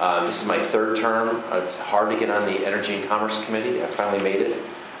 This is my 3rd term. It's hard to get on the Energy and Commerce Committee. I finally made it.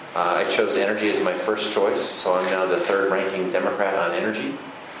 I chose energy as my first choice, so I'm now the 3rd-ranking Democrat on energy.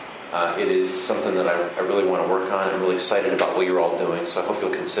 It is something that I really want to work on. I'm really excited about what you're all doing, so I hope you'll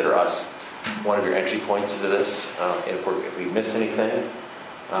consider us one of your entry points into this. If we miss anything,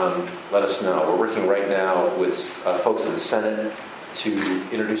 let us know. We're working right now with folks in the Senate to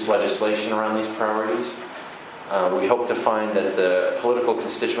introduce legislation around these priorities. We hope to find that the political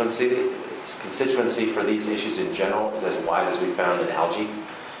constituency for these issues in general is as wide as we found in algae,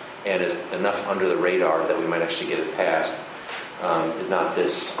 and is enough under the radar that we might actually get it passed. If not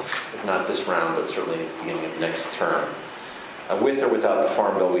this round, but certainly at the beginning of next term. With or without the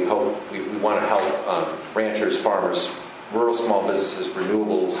Farm Bill, we want to help ranchers, farmers, rural small businesses,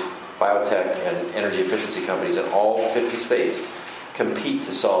 renewables, biotech, and energy efficiency companies in all 50 states compete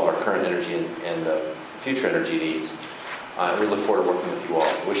to solve our current energy and future energy needs. We look forward to working with you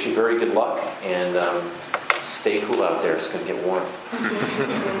all. Wish you very good luck, and stay cool out there. It's going to get warm.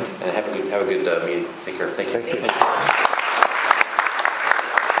 And have a good meeting. Take care. Thank you. Thank you.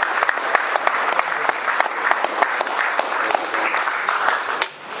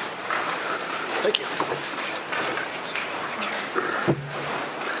 Thank you.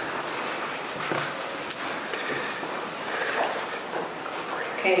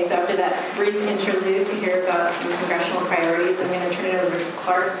 Okay, so after that brief interlude to hear about some congressional priorities, I'm going to turn it over to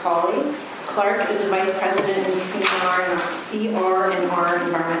Clark Pauly. Clark is the Vice President in CR&R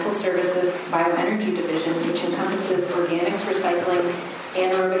Environmental Services Bioenergy Division, which encompasses organics, recycling,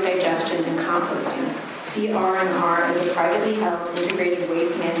 anaerobic digestion, and composting. CR&R is a privately held integrated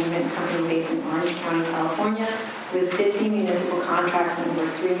waste management company based in Orange County, California, with 50 municipal contracts and over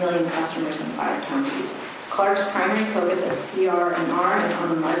 3 million customers in 5 counties. Clark's primary focus at CR&R is on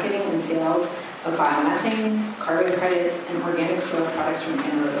the marketing and sales of biomethane, carbon credits, and organic soil products from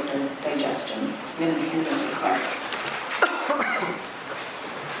anaerobic digestion. I'm going to hand this to Clark.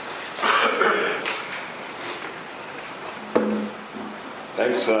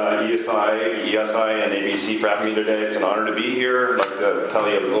 Thanks, ESI, and ABC for having me today. It's an honor to be here. I'd like to tell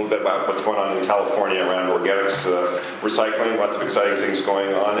you a little bit about what's going on in California around organics recycling. Lots of exciting things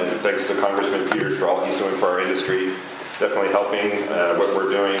going on, and thanks to Congressman Peters for all he's doing for our industry. Definitely helping what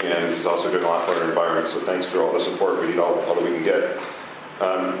we're doing, and he's also doing a lot for our environment. So thanks for all the support. We need all that we can get.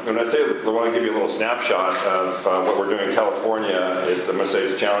 When I say I want to give you a little snapshot of what we're doing in California, I must say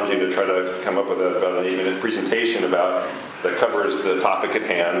it's challenging to try to come up with about an 8-minute presentation that covers the topic at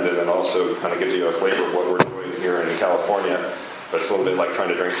hand, and then also kind of gives you a flavor of what we're doing here in California. But it's a little bit like trying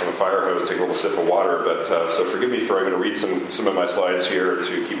to drink from a fire hose, take a little sip of water. But so forgive me for I'm going to read some of my slides here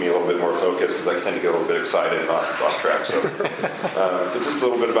to keep me a little bit more focused, because I tend to get a little bit excited and off track. So just a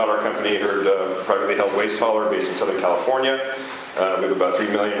little bit about our company. We're a privately held waste hauler based in Southern California. We have about 3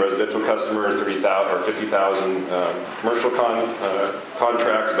 million residential customers, 30,000 or 50,000 commercial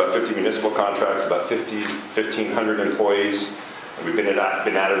contracts, about 50 municipal contracts, about 1,500 employees. And we've been at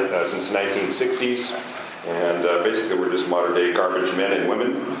it since the 1960s. And basically, we're just modern-day garbage men and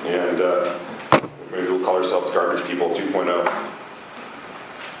women, and maybe we'll call ourselves Garbage People 2.0.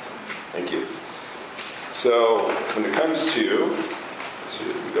 Thank you. So, when it comes to, let's see,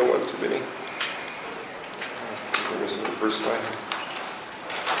 did we go one too many? This is the first slide.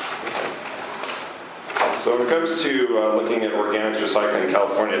 So when it comes to looking at organics recycling in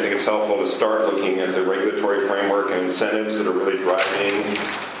California, I think it's helpful to start looking at the regulatory framework and incentives that are really driving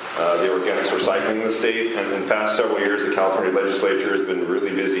the organics recycling in the state. And in the past several years, the California legislature has been really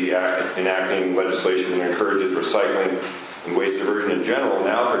busy enacting legislation that encourages recycling and waste diversion in general,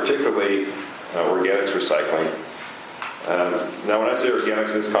 now particularly organics recycling. Now, when I say organics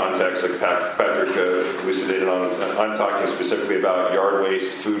in this context, like Patrick elucidated on, I'm talking specifically about yard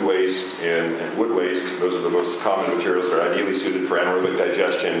waste, food waste, and wood waste. Those are the most common materials that are ideally suited for anaerobic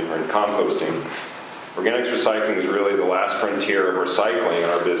digestion or in composting. Organics recycling is really the last frontier of recycling in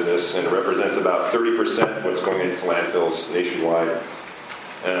our business, and it represents about 30% of what's going into landfills nationwide.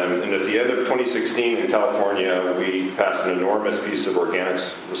 And at the end of 2016 in California, we passed an enormous piece of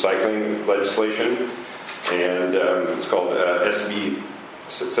organics recycling legislation, and it's called SB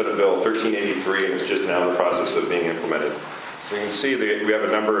Senate Bill 1383, and it's just now in the process of being implemented. So you can see we have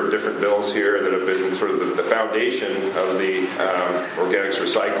a number of different bills here that have been sort of the foundation of the organics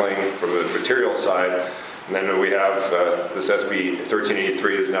recycling from the material side. And then we have this SB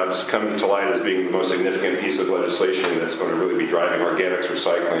 1383 has now just come to light as being the most significant piece of legislation that's going to really be driving organics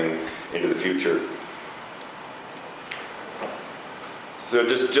recycling into the future. So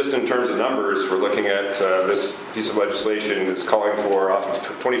just in terms of numbers, we're looking at this piece of legislation is calling for, off of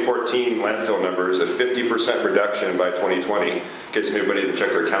 2014 landfill numbers, a 50% reduction by 2020. In case anybody didn't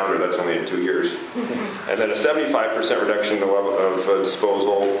check their calendar, that's only in 2 years. And then a 75% reduction in the level of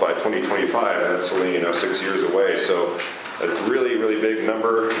disposal by 2025. That's only 6 years away. So a really, really big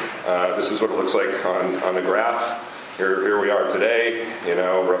number. This is what it looks like on the graph. Here we are today.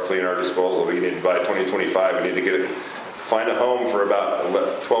 Roughly in our disposal, we need by 2025, we need to find a home for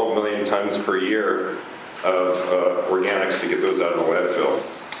about 12 million tons per year of organics to get those out of the landfill.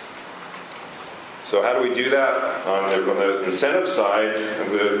 So how do we do that? On the incentive side,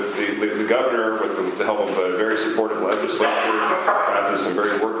 the governor, with the help of a very supportive legislature, crafted some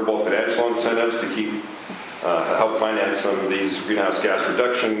very workable financial incentives to help finance some of these greenhouse gas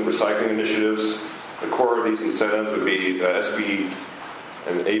reduction recycling initiatives. The core of these incentives would be SB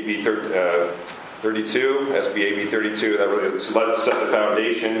and AB 32, SB AB 32, that really set the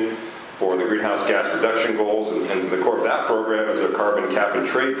foundation for the greenhouse gas reduction goals, and the core of that program is a carbon cap and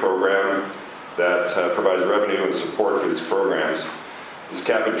trade program that provides revenue and support for these programs. These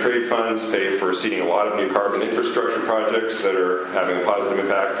cap and trade funds pay for seeding a lot of new carbon infrastructure projects that are having a positive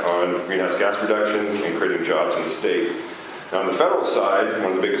impact on greenhouse gas reduction and creating jobs in the state. Now, on the federal side,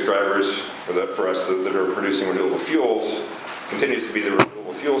 one of the biggest drivers for us that are producing renewable fuels continues to be the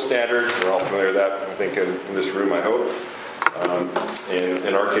Renewable Fuel Standard. We're all familiar with that, I think, in this room, I hope.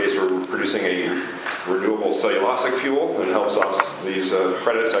 In our case, we're producing a renewable cellulosic fuel that helps these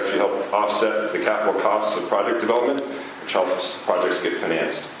credits actually help offset the capital costs of project development, which helps projects get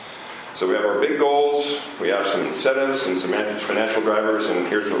financed. So we have our big goals, we have some incentives and some financial drivers, and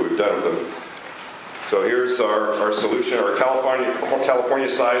here's what we've done with them. So here's our solution, our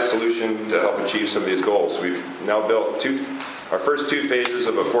California-sized solution to help achieve some of these goals. We've now built our first 2 phases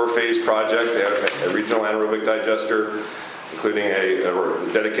of a 4-phase project, a regional anaerobic digester, including a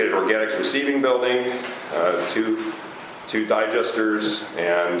dedicated organics receiving building, two digesters,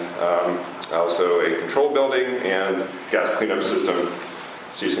 and also a control building and gas cleanup system.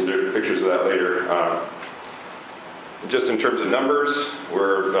 See some pictures of that later. Just in terms of numbers,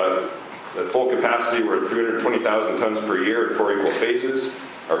 we're about At full capacity, we're at 320,000 tons per year in 4 equal phases.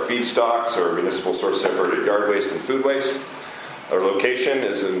 Our feedstocks are municipal source separated yard waste and food waste. Our location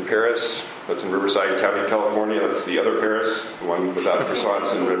is in Paris. That's in Riverside County, California. That's the other Paris, the one without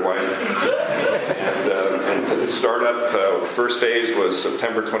croissants and red wine. And the startup, first phase was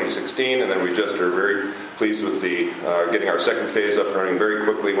September 2016, and then we just are very pleased with the getting our second phase up and running very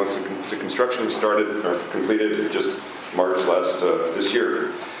quickly once the construction was started or completed just March this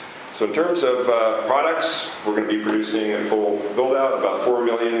year. So in terms of products, we're going to be producing at full build-out about 4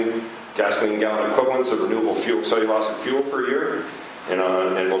 million gasoline gallon equivalents of renewable fuel, cellulosic fuel per year. And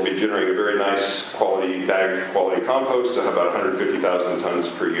we'll be generating a very nice bag quality compost of about 150,000 tons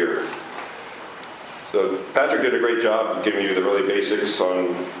per year. So Patrick did a great job of giving you the really basics on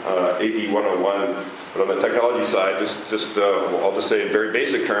AD 101. But on the technology side, I'll just say in very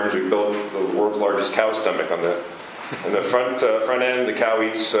basic terms, we built the world's largest cow stomach. On the front end, the cow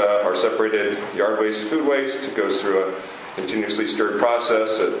eats our separated yard waste, food waste. It goes through a continuously stirred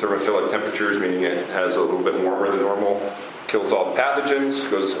process at thermophilic temperatures, meaning it has a little bit warmer than normal. Kills all the pathogens.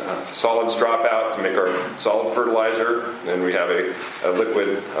 Goes solids drop out to make our solid fertilizer. Then we have a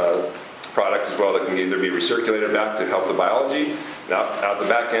liquid product as well that can either be recirculated back to help the biology. Now, out the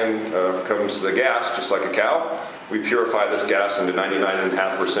back end comes the gas, just like a cow. We purify this gas into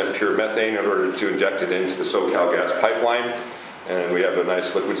 99.5% pure methane in order to inject it into the SoCal gas pipeline. And we have a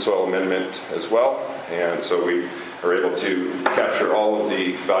nice liquid soil amendment as well. And so we are able to capture all of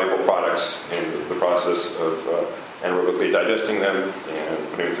the valuable products in the process of anaerobically digesting them and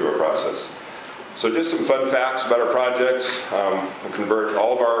putting them through our process. So just some fun facts about our projects. We convert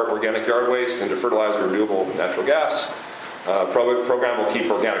all of our organic yard waste into fertilizer, renewable natural gas. Program will keep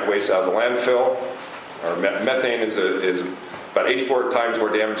organic waste out of the landfill. Our methane is about 84 times more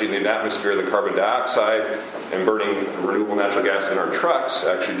damaging in the atmosphere than carbon dioxide, and burning renewable natural gas in our trucks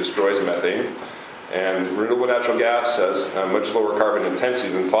actually destroys methane. And renewable natural gas has a much lower carbon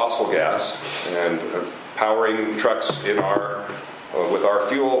intensity than fossil gas, and powering trucks with our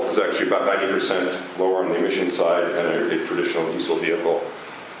fuel is actually about 90% lower on the emission side than a traditional diesel vehicle.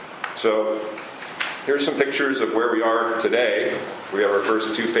 So here's some pictures of where we are today. We have our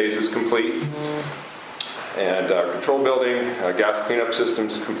first 2 phases complete. And our control building, gas cleanup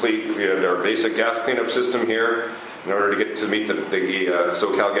system's complete. We had our basic gas cleanup system here. In order to meet the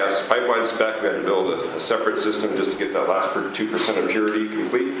SoCal gas pipeline spec, we had to build a separate system just to get that last 2% of purity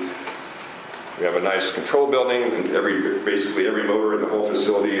complete. We have a nice control building, and basically every motor in the whole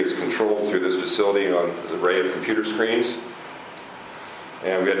facility is controlled through this facility on an array of computer screens.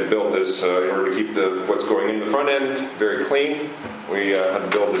 And we had to build this in order to keep what's going in the front end very clean. We had to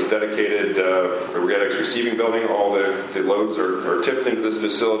build this dedicated organics receiving building. All the loads are tipped into this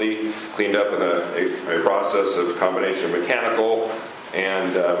facility, cleaned up in a process of combination of mechanical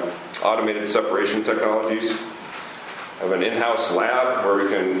and automated separation technologies. We have an in-house lab where we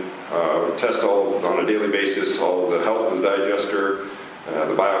can test on a daily basis all of the health of the digester,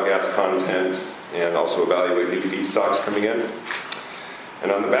 the biogas content, and also evaluate new feedstocks coming in.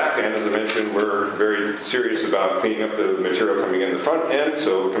 And on the back end, as I mentioned, we're very serious about cleaning up the material coming in the front end.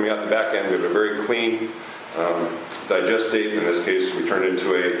 So coming out the back end, we have a very clean digestate. In this case, we turned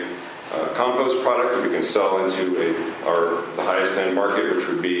into a compost product that we can sell into the highest end market, which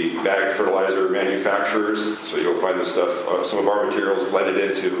would be bagged fertilizer manufacturers. So you'll find the stuff, some of our materials blended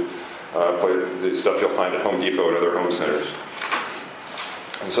into the stuff you'll find at Home Depot and other home centers.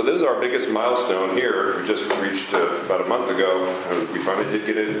 And so this is our biggest milestone here. We just reached about a month ago. We finally did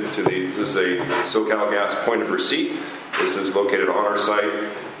get into this is a SoCal Gas point of receipt. This is located on our site,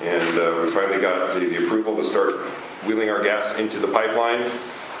 and we finally got the approval to start wheeling our gas into the pipeline.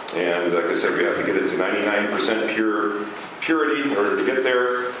 And like I said, we have to get it to 99% purity in order to get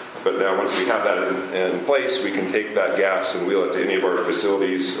there. But now once we have that in place, we can take that gas and wheel it to any of our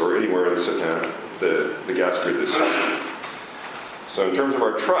facilities or anywhere in the gas grid is served. So in terms of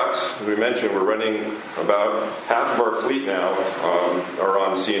our trucks, as we mentioned, we're running about half of our fleet now are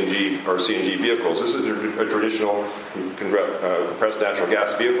on CNG or CNG vehicles. This is a traditional compressed natural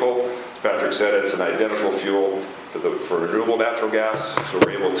gas vehicle. As Patrick said, it's an identical fuel for renewable natural gas. So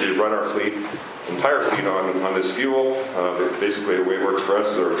we're able to run our entire fleet on this fuel. Basically, the way it works for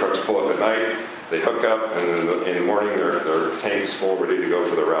us is our trucks pull up at night, they hook up, and in the morning their tank is full, ready to go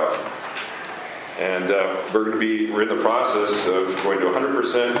for the route. And we're in the process of going to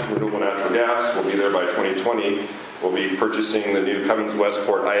 100% renewable natural gas. We'll be there by 2020. We'll be purchasing the new Cummins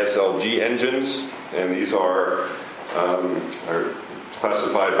Westport ISLG engines, and these are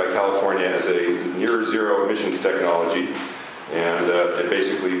classified by California as a near zero emissions technology, and it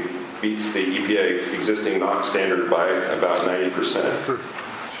basically beats the EPA existing NOx standard by about 90%.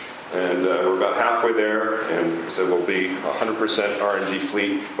 And we're about halfway there, and so we'll be 100% RNG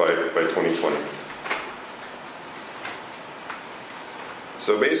fleet by 2020.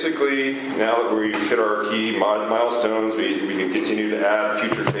 So basically, now that we've hit our key milestones, we can continue to add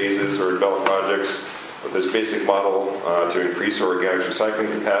future phases or develop projects with this basic model to increase our organics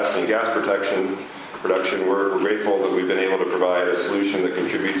recycling capacity and gas production. We're grateful that we've been able to provide a solution that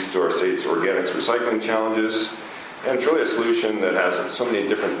contributes to our state's organics recycling challenges. And it's really a solution that has so many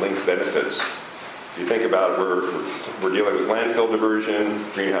different linked benefits. If you think about it, we're dealing with landfill diversion,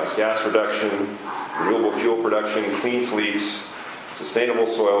 greenhouse gas reduction, renewable fuel production, clean fleets, sustainable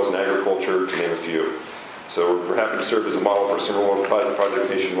soils, and agriculture, to name a few. So we're happy to serve as a model for similar projects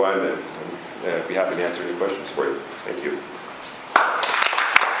nationwide, and I'd be happy to answer any questions for you. Thank you.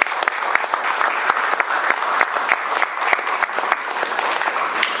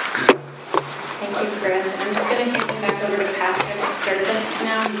 Thank you, Chris. I'm just going to hand it back over to Patrick Surface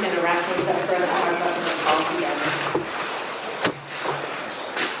now. He's going to wrap things up for us and talk about some of the policy drivers.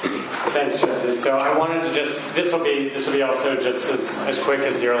 Thanks, Jesse. So I wanted to this will be also just as quick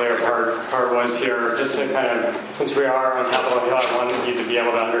as the earlier part was here, just to kind of, since we are on Capitol Hill, I wanted you to be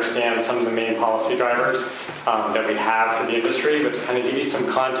able to understand some of the main policy drivers that we have for the industry, but to kind of give you some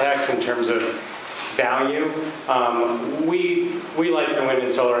context in terms of value. We like the wind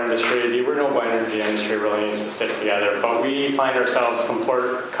and solar industry. The renewable energy industry really needs to stick together, but we find ourselves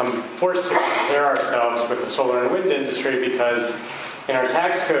forced to compare ourselves with the solar and wind industry because in our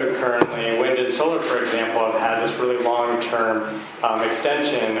tax code currently, wind and solar, for example, have had this really long-term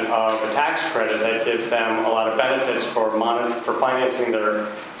extension of a tax credit that gives them a lot of benefits for financing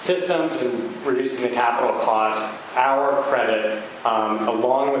their systems and reducing the capital costs. Our credit,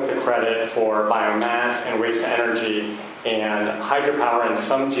 along with the credit for biomass and waste energy and hydropower and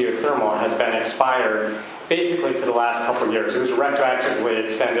some geothermal, has been expired basically for the last couple of years. It was retroactively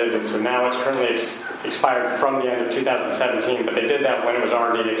extended, and so now it's currently expired from the end of 2017, but they did that when it was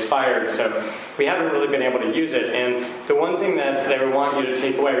already expired, so we haven't really been able to use it. And the one thing that we want you to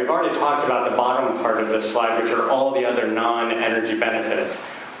take away, we've already talked about the bottom part of this slide, which are all the other non-energy benefits.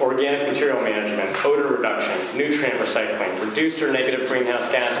 Organic material management, odor reduction, nutrient recycling, reduced or negative greenhouse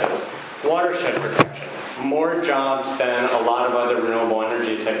gases, watershed protection, more jobs than a lot of other renewable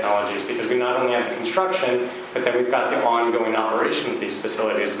energy technologies, because we not only have the construction, but then we've got the ongoing operation of these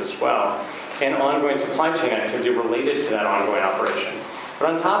facilities as well, and ongoing supply chain activity related to that ongoing operation. But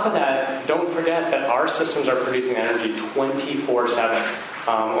on top of that, don't forget that our systems are producing energy 24/7.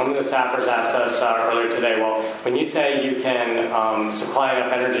 One of the staffers asked us earlier today, well, when you say you can supply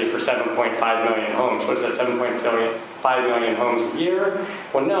enough energy for 7.5 million homes, what is that, 7.5 million homes a year?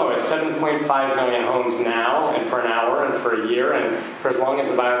 Well, no, it's 7.5 million homes now, and for an hour, and for a year, and for as long as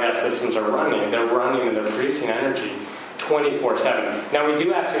the biogas systems are running. They're running and they're producing energy 24/7. Now, we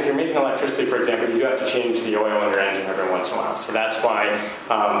do have to, if you're making electricity, for example, you do have to change the oil in your engine every once in a while. So that's why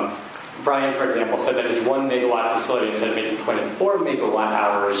Brian, for example, said that his 1 megawatt facility, instead of making 24 megawatt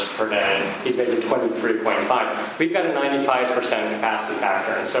hours per day, he's making 23.5. We've got a 95% capacity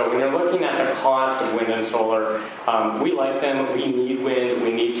factor. And so when you're looking at the cost of wind and solar, we like them. We need wind.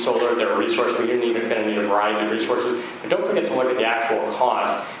 We need solar. They're a resource. We're going to need a variety of resources. But don't forget to look at the actual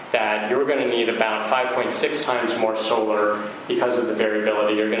cost, that you're going to need about 5.6 times more solar because of the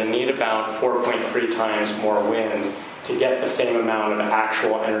variability. You're going to need about 4.3 times more wind to get the same amount of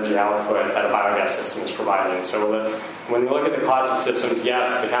actual energy output that a biogas system is providing. So when we look at the cost of systems,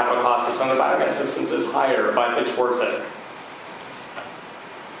 yes, the capital cost of some of the biogas systems is higher, but it's worth it.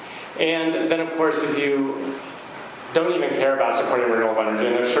 And then, of course, if you don't even care about supporting renewable energy,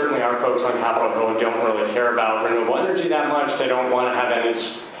 and there certainly are folks on Capitol Hill who don't really care about renewable energy that much, they don't want to have any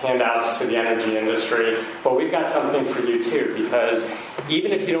handouts to the energy industry, well, we've got something for you too, because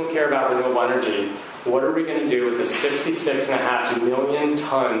even if you don't care about renewable energy, what are we going to do with the 66.5 million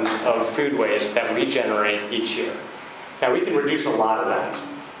tons of food waste that we generate each year? Now, we can reduce a lot of that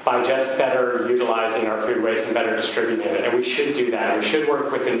by just better utilizing our food waste and better distributing it, and we should do that. We should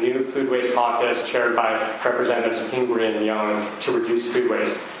work with the new Food Waste Caucus, chaired by Representatives Pingree and Young, to reduce food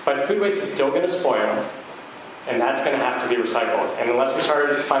waste. But food waste is still going to spoil, and that's going to have to be recycled. And unless we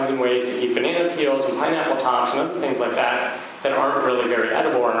start finding ways to eat banana peels and pineapple tops and other things like that aren't really very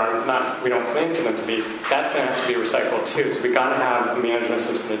edible and we don't plan for them to be, that's going to have to be recycled too. So we've got to have a management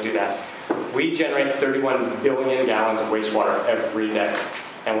system to do that. We generate 31 billion gallons of wastewater every day.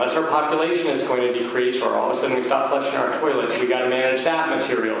 Unless our population is going to decrease or all of a sudden we stop flushing our toilets, we've got to manage that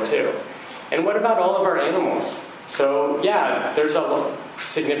material too. And what about all of our animals? So yeah, there's a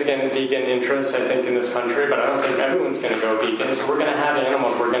significant vegan interest, I think, in this country, but I don't think everyone's going to go vegan. So we're going to have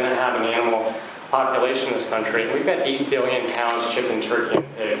animals. We're going to have an animal population in this country, and we've got 8 billion cows, chicken, turkey,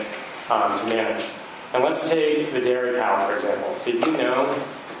 and pigs to manage. And let's take the dairy cow, for example. Did you know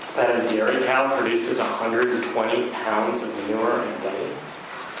that a dairy cow produces 120 pounds of manure a day?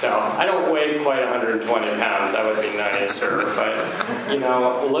 So I don't weigh quite 120 pounds. That would be nicer. But,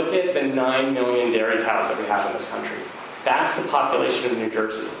 look at the 9 million dairy cows that we have in this country. That's the population of New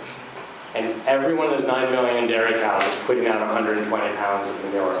Jersey. And every one of those 9 million dairy cows is putting out 120 pounds of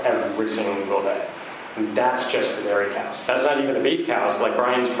manure every single day. And that's just the dairy cows. That's not even the beef cows like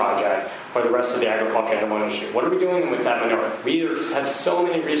Brian's project or the rest of the agriculture animal industry. What are we doing with that manure? We have so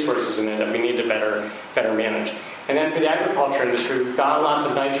many resources in it that we need to better manage. And then for the agriculture industry, we've got lots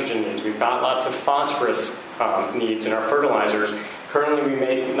of nitrogen needs. We've got lots of phosphorus needs in our fertilizers. Currently, we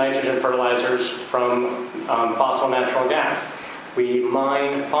make nitrogen fertilizers from fossil natural gas. We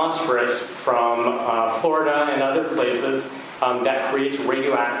mine phosphorus from Florida and other places that creates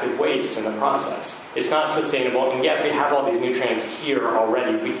radioactive waste in the process. It's not sustainable, and yet we have all these nutrients here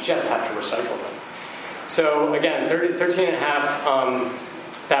already. We just have to recycle them. So again,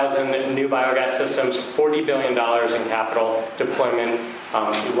 13,500 new biogas systems, $40 billion in capital deployment,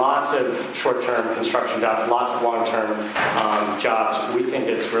 lots of short-term construction jobs, lots of long-term jobs. We think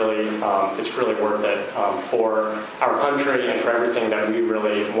it's really worth it for our country and for everything that we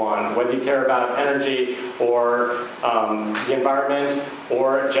really want. Whether you care about energy or the environment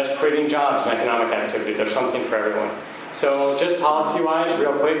or just creating jobs and economic activity, there's something for everyone. So just policy-wise,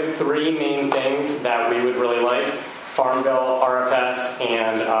 real quick, 3 main things that we would really like. Farm Bill, RFS,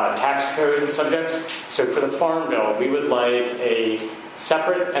 and tax code subjects. So for the Farm Bill, we would like a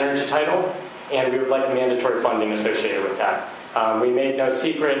separate energy title, and we would like mandatory funding associated with that. We made no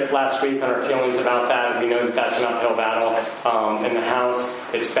secret last week on our feelings about that. We know that that's an uphill battle in the House.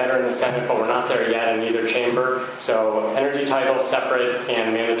 It's better in the Senate, but we're not there yet in either chamber. So energy title separate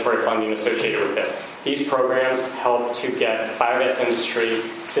and mandatory funding associated with it. These programs help to get biogas industry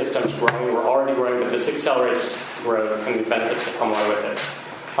systems growing. We're already growing, but this accelerates growth and the benefits that come along with it.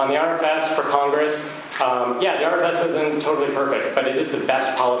 On the RFS for Congress, the RFS isn't totally perfect, but it is the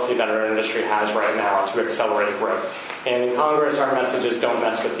best policy that our industry has right now to accelerate growth. And in Congress, our message is don't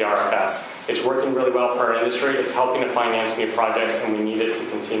mess with the RFS. It's working really well for our industry. It's helping to finance new projects, and we need it to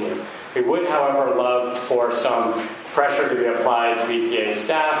continue. We would, however, love for some pressure to be applied to EPA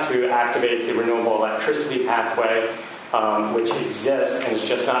staff to activate the renewable electricity pathway, which exists and is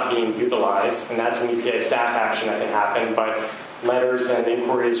just not being utilized. And that's an EPA staff action that can happen, but letters and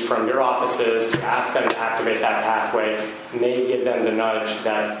inquiries from your offices to ask them to activate that pathway may give them the nudge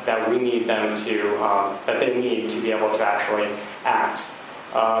that we need them to, that they need to be able to actually act.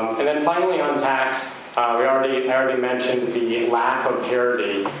 And then finally on tax, I already mentioned the lack of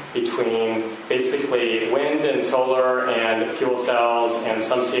parity between basically wind and solar and fuel cells and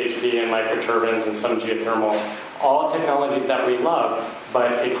some CHP and microturbines and some geothermal, all technologies that we love,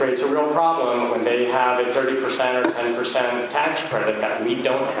 but it creates a real problem when they have a 30% or 10% tax credit that we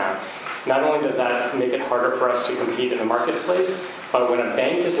don't have. Not only does that make it harder for us to compete in the marketplace, but when a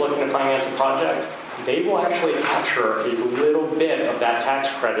bank is looking to finance a project, they will actually capture a little bit of that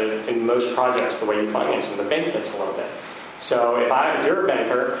tax credit in most projects the way you finance them. The bank gets a little bit. So if you're a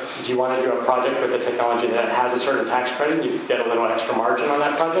banker, do you want to do a project with a technology that has a certain tax credit and you get a little extra margin on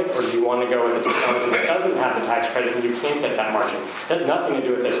that project, or do you want to go with a technology that doesn't have the tax credit and you can't get that margin? It has nothing to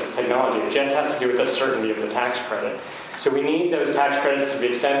do with the technology. It just has to do with the certainty of the tax credit. So we need those tax credits to be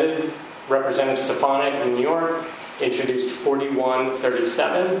extended. Representative Stefanik in New York introduced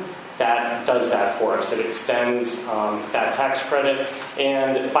 4137. That does that for us. It extends that tax credit.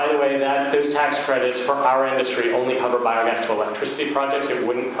 And by the way, those tax credits for our industry only cover biogas to electricity projects. It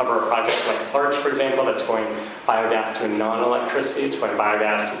wouldn't cover a project like Clark's, for example, that's going biogas to non-electricity. It's going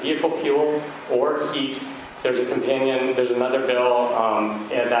biogas to vehicle fuel or heat. There's another bill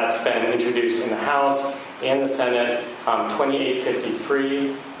that's been introduced in the House and the Senate,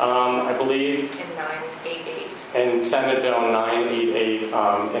 2853, I believe. And 988. And Senate Bill 988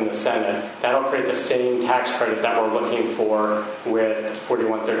 in the Senate. That'll create the same tax credit that we're looking for with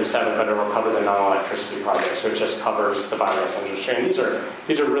 4137, but it will cover the non-electricity projects. So it just covers the biogas industry. And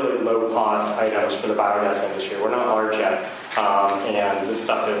these are really low-cost items for the biogas industry. We're not large yet, and this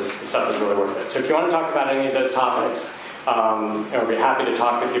stuff is really worth it. So if you want to talk about any of those topics, we'll be happy to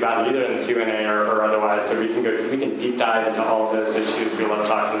talk with you about it either in the Q&A or otherwise. So we can deep dive into all of those issues. We love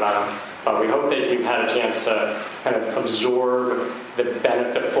talking about them. We hope that you've had a chance to kind of absorb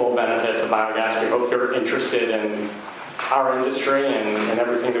the full benefits of biogas. We hope you're interested in our industry and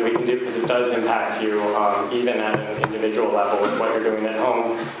everything that we can do, because it does impact you even at an individual level with what you're doing at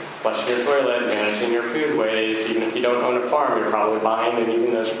home. flushing your toilet, managing your food waste. Even if you don't own a farm, you're probably buying and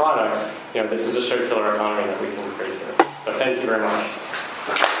eating those products. This is a circular economy that we can create here. So thank you very much.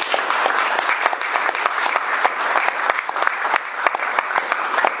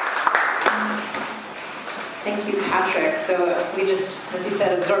 Thank you, Patrick. So we just, as you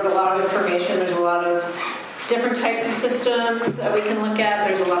said, absorbed a lot of information. There's a lot of different types of systems that we can look at.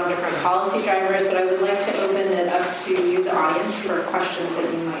 There's a lot of different policy drivers, but I would like to open it up to you, the audience, for questions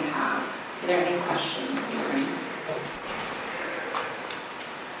that you might have. Are there any questions in the room?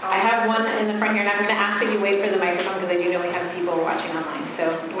 I have one in the front here, and I'm going to ask that you wait for the microphone because I do know we have people watching online. So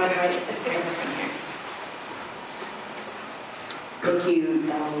one right in the front here. Thank you,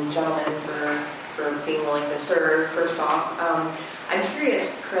 gentlemen, for being willing to serve, first off. I'm curious,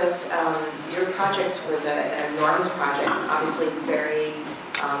 Chris, your project was an enormous project, obviously very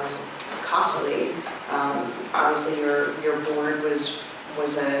costly. Obviously, your board was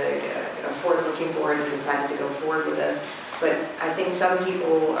a forward-looking board and decided to go forward with this. But I think some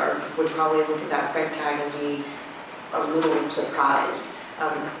people would probably look at that price tag and be a little surprised.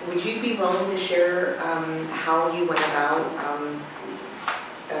 Would you be willing to share how you went about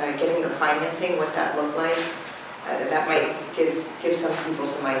getting your financing, what that looked like? That might give some people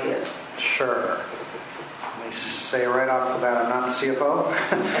some ideas. Sure. Let me say right off the bat, I'm not the CFO,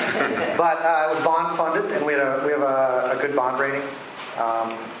 but it was bond funded, and we have a good bond rating.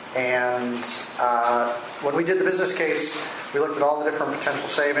 When we did the business case, we looked at all the different potential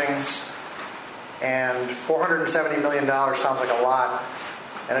savings, and $470 million sounds like a lot,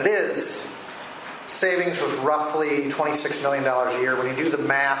 and it is. Savings was roughly $26 million a year. When you do the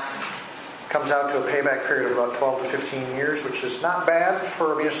math, it comes out to a payback period of about 12 to 15 years, which is not bad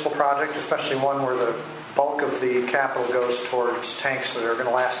for a municipal project, especially one where the bulk of the capital goes towards tanks that are going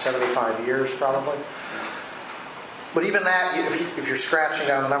to last 75 years probably. But even that, if you're scratching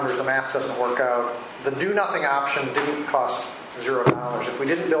down the numbers, the math doesn't work out. The do-nothing option didn't cost $0. If we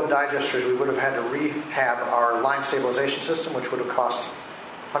didn't build digesters, we would have had to rehab our line stabilization system, which would have cost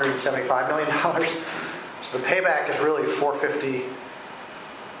 $175 million. So the payback is really $450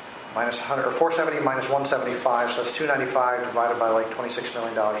 minus 100, or $470 minus 175. So it's $295 divided by like $26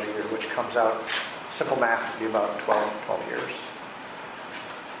 million a year, which comes out, simple math, to be about 12 years.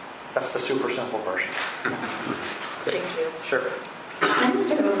 That's the super simple version. Thank you. Sure. I have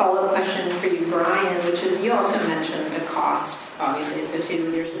sort of a follow-up question for you, Brian, which is you also mentioned a cost, obviously, associated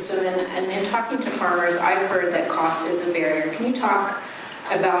with your system. And in talking to farmers, I've heard that cost is a barrier. Can you talk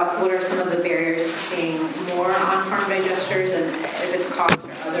about what are some of the barriers to seeing more on-farm digesters, and if it's cost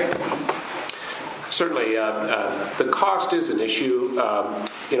or other things? Certainly, the cost is an issue.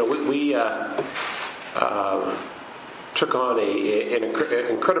 We took on an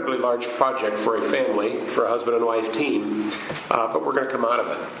incredibly large project for a family, for a husband and wife team, but we're going to come out of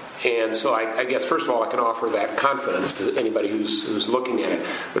it. And so I guess, first of all, I can offer that confidence to anybody who's looking at it.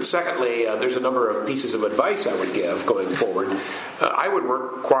 But secondly, there's a number of pieces of advice I would give going forward. I would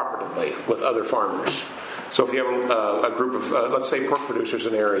work cooperatively with other farmers. So if you have a group of, let's say, pork producers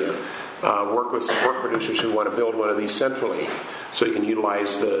in an area, work with some pork producers who want to build one of these centrally so you can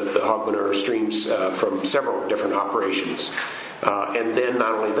utilize the hog manure streams from several different operations. And then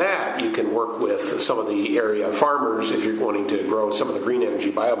not only that, you can work with some of the area farmers if you're wanting to grow some of the green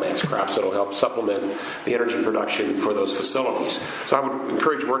energy biomass crops that will help supplement the energy production for those facilities. So I would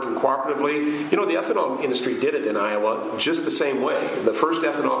encourage working cooperatively. The ethanol industry did it in Iowa just the same way. The first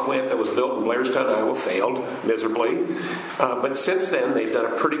ethanol plant that was built in Blairstown, Iowa failed miserably. But since then, they've done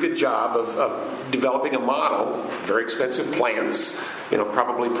a pretty good job of developing a model, very expensive plants,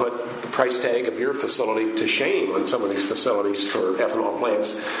 probably put the price tag of your facility to shame on some of these facilities for ethanol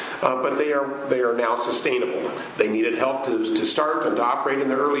plants, but they are now sustainable. They needed help to start and to operate in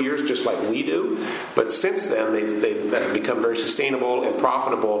the early years, just like we do. But since then, they've become very sustainable and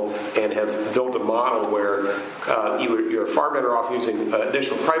profitable, and have built a model where you're far better off using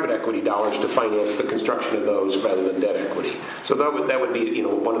additional private equity dollars to finance the construction of those rather than debt equity. So that would be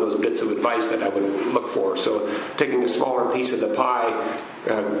one of those bits of advice that I would look for. So taking a smaller piece of the pie,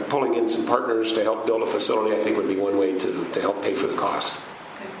 pulling in some partners to help build a facility, I think would be one way to help pay for the cost.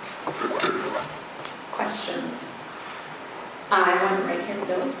 Okay. Questions? I want right here,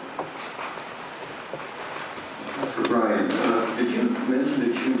 Bill. For Brian, did you mention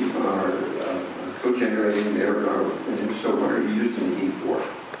that you are co-generating there? And if so, what are you using heat for?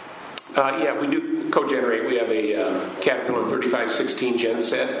 Yeah, we do co-generate. We have a Caterpillar 3516 gen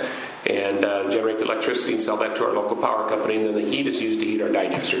set and generate the electricity and sell that to our local power company. And then the heat is used to heat heat our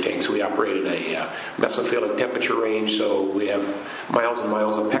digester tanks. We operate at a mesophilic temperature range, so we have miles and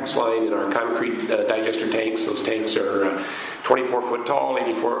miles of PEX line in our concrete digester tanks. Those tanks are 24 foot tall,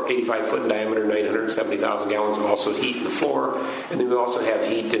 85 foot in diameter, 970,000 gallons of also heat in the floor. And then we also have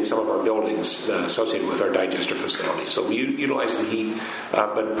heat in some of our buildings associated with our digester facility. So we utilize the heat,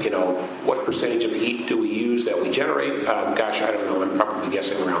 but what percentage of heat do we use that we generate? Gosh, I don't know. I'm probably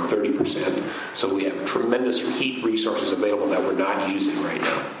guessing around 30%. So we have tremendous heat resources available that we're not using right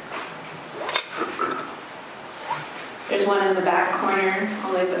now. There's one in the back corner,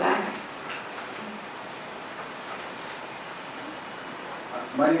 all the way at the back.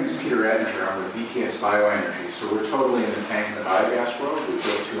 My name is Peter Ettinger. I'm with BTS Bioenergy. So we're totally in the tank and the biogas world. We've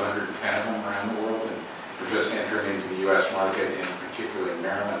built 210 of them around the world, and we're just entering into the U.S. market, in particular in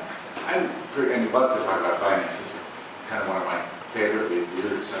Maryland. And we'd love to talk about finance. It's kind of one of my favorite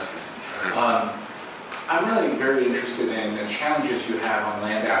weird subjects. I'm really very interested in the challenges you have on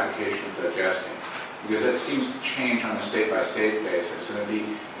land application of digesting, because that seems to change on a state-by-state basis. And I'd be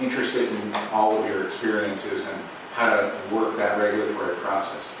interested in all of your experiences and how to work that regulatory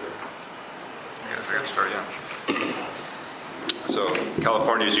process through. Yeah, if I can start, yeah. So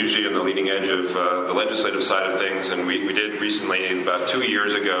California is usually on the leading edge of the legislative side of things, and we did recently, about 2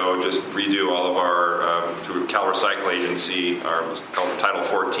 years ago, just redo all of our, through Cal Recycle Agency, our called Title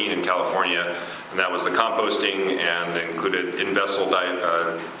 14 in California, and that was the composting and included in-vessel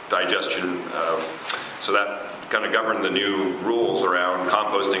digestion. So that kind of govern the new rules around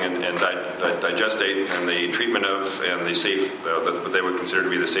composting and digestate and the treatment of and the safe, what they would consider to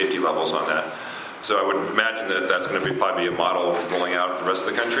be the safety levels on that. So I would imagine that that's going to be probably a model rolling out the rest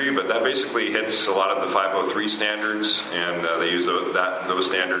of the country, but that basically hits a lot of the 503 standards, and they use those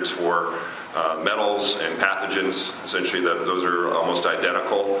standards for metals and pathogens. Essentially, those are almost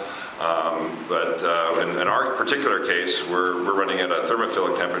identical. But in our particular case, we're running at a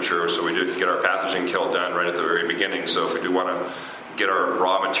thermophilic temperature, so we do get our pathogen kill done right at the very beginning. So if we do want to get our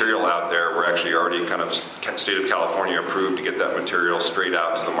raw material out there, we're actually already kind of state of California approved to get that material straight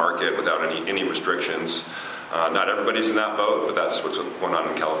out to the market without any restrictions. Not everybody's in that boat, but that's what's going on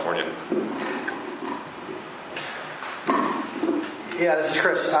in California. Yeah, this is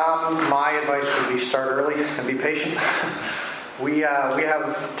Chris. My advice would be start early and be patient. We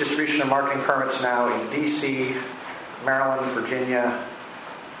have distribution and marketing permits now in D.C., Maryland, Virginia,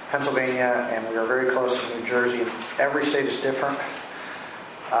 Pennsylvania, and we are very close to New Jersey. Every state is different.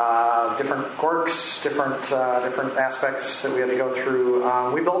 Different quirks, different aspects that we have to go through.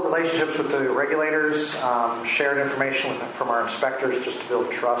 We built relationships with the regulators, shared information from our inspectors just to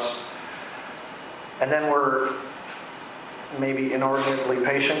build trust. And then we're maybe inordinately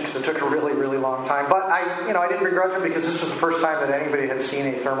patient because it took a really, really long time. But I didn't begrudge them because this was the first time that anybody had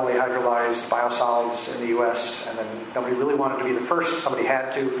seen a thermally hydrolyzed biosolids in the U.S. And then nobody really wanted to be the first. Somebody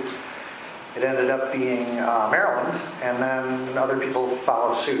had to. It ended up being Maryland, and then other people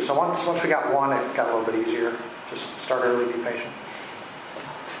followed suit. So once we got one, it got a little bit easier. Just start early, be patient.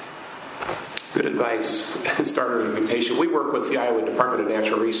 Good advice. Start early, be patient. We work with the Iowa Department of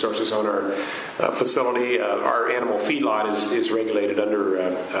Natural Resources on our facility. Our animal feedlot is regulated under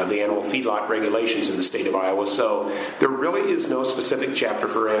the animal feedlot regulations in the state of Iowa. So there really is no specific chapter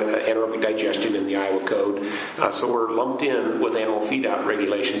for anaerobic digestion in the Iowa Code. So we're lumped in with animal feedlot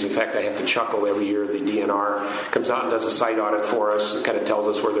regulations. In fact, I have to chuckle every year. The DNR comes out and does a site audit for us and kind of tells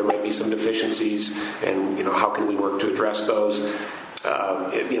us where there might be some deficiencies and how can we work to address those.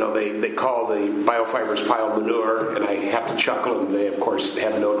 They call the biofibers pile manure, and I have to chuckle, and they, of course,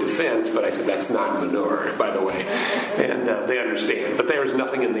 have no defense, but I said, that's not manure, by the way. And they understand. But there's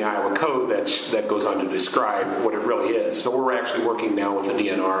nothing in the Iowa Code that goes on to describe what it really is. So we're actually working now with the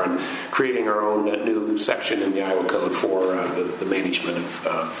DNR and creating our own new section in the Iowa Code for the management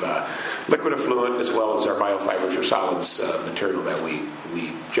of liquid effluent, as well as our biofibers or solids material that we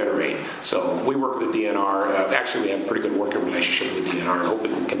generate. So we work with the DNR. Actually, we have a pretty good working relationship with the DNR and hope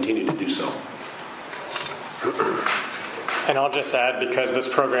it can continue to do so. And I'll just add, because this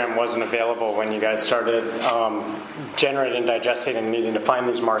program wasn't available when you guys started generating, digestate, and needing to find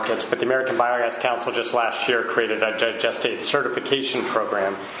these markets, but the American Biogas Council just last year created a digestate certification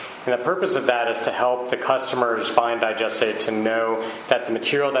program. And the purpose of that is to help the customers buying digestate to know that the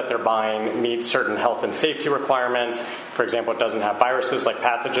material that they're buying meets certain health and safety requirements. For example, it doesn't have viruses like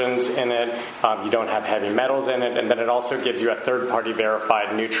pathogens in it. You don't have heavy metals in it. And then it also gives you a third-party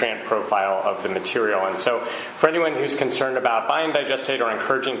verified nutrient profile of the material. And so for anyone who's concerned about buying digestate or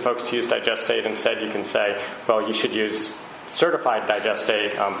encouraging folks to use digestate, instead you can say, well, you should use certified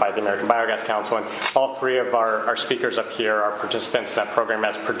digestate by the American Biogas Council, and all three of our speakers up here are participants in that program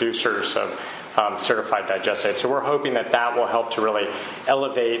as producers of certified digestate. So we're hoping that that will help to really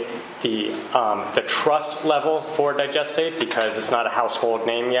elevate the trust level for digestate, because it's not a household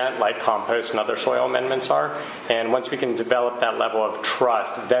name yet like compost and other soil amendments are. And once we can develop that level of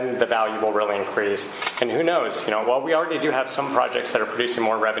trust, then the value will really increase. And who knows, well, we already do have some projects that are producing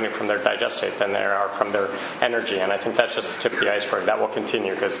more revenue from their digestate than they are from their energy. And I think that's just the tip of the iceberg. That will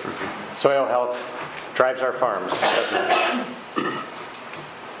continue because soil health drives our farms, doesn't it?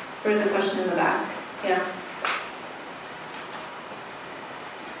 There was a question in the back. Yeah.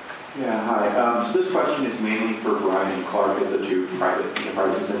 Yeah, hi. So this question is mainly for Brian and Clark as the two private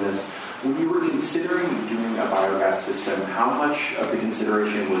enterprises in this. When you were considering doing a biogas system, how much of the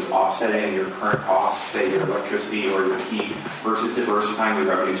consideration was offsetting your current costs, say your electricity or your heat, versus diversifying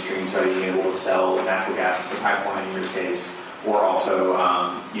your revenue streams by being able to sell natural gas to the pipeline in your case, or also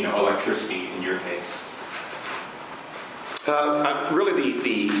electricity in your case? Really,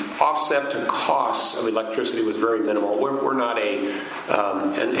 the offset to costs of electricity was very minimal. We're not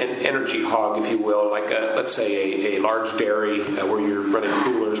an energy hog, if you will, like let's say a large dairy where you're running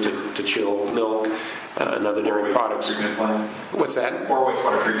coolers to chill milk and other dairy products. Treatment plant. What's that? Or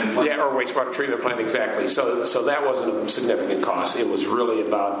wastewater treatment plant. Yeah, or wastewater treatment plant, exactly. So that wasn't a significant cost. It was really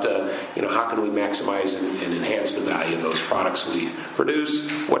about how can we maximize and enhance the value of those products we produce.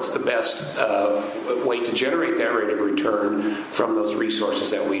 What's the best way to generate that rate of return from those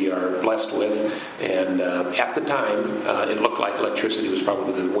resources that we are blessed with? And at the time, it looked like electricity was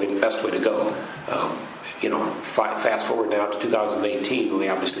probably the best way to go. Fast forward now to 2018, we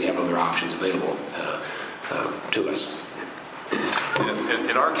obviously have other options available to us.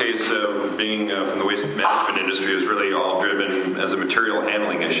 In our case, being from the waste management industry, is really all driven as a material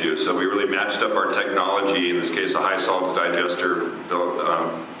handling issue. So we really matched up our technology, in this case a high solids digester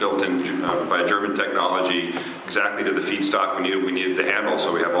built in by German technology, exactly to the feedstock we needed to handle.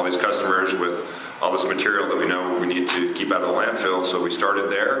 So we have all these customers with all this material that we know we need to keep out of the landfill. So we started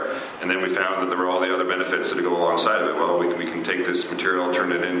there, and then we found that there were all the other benefits that go alongside of it. Well, we can take this material,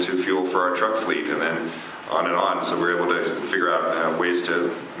 turn it into fuel for our truck fleet, and then on and on. So we're able to figure out ways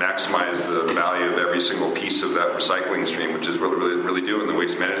to maximize the value of every single piece of that recycling stream, which is what we really do in the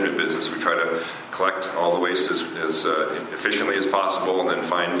waste management business. We try to collect all the waste as efficiently as possible, and then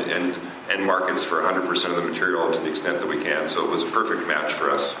find end markets for 100% of the material to the extent that we can. So it was a perfect match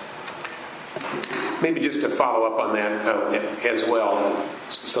for us. Maybe just to follow up on that as well,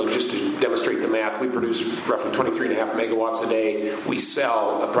 so just to demonstrate the math, we produce roughly 23.5 megawatts a day. We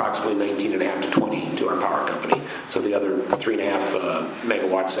sell approximately 19.5 to 20 to our power company. So the other 3.5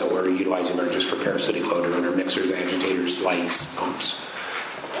 megawatts that we're utilizing are just for parasitic load around our mixers, agitators, lights, pumps.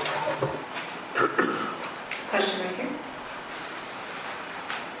 Question right here.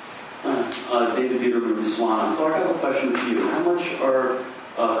 David Peterman with Swan. Clark, I have a question for you. How much are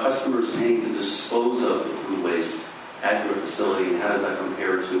customers paying to dispose of the food waste at your facility, and how does that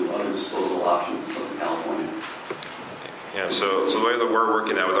compare to other disposal options in Southern California? Yeah, so the way that we're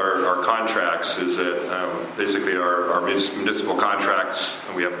working out with our contracts is that basically our municipal contracts,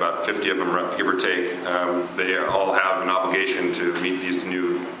 we have about 50 of them, give or take, they all have an obligation to meet these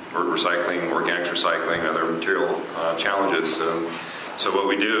new recycling, organics recycling, other material challenges. So what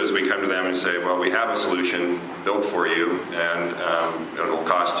we do is we come to them and say, well, we have a solution built for you, and it'll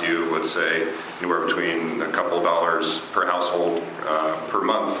cost you, let's say, anywhere between a couple of dollars per household per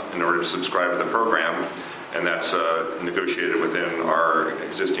month in order to subscribe to the program. And that's negotiated within our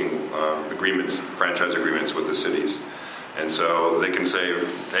existing agreements, franchise agreements with the cities. And so they can say,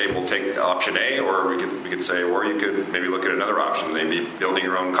 hey, we'll take option A, or we could say, or you could maybe look at another option, maybe building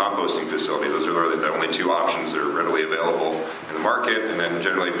your own composting facility. Those are really the only two options that are readily available in the market. And then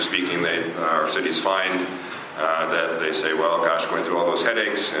generally speaking, our cities find that they say, well, gosh, going through all those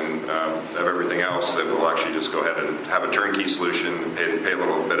headaches and have everything else, that we'll actually just go ahead and have a turnkey solution and pay a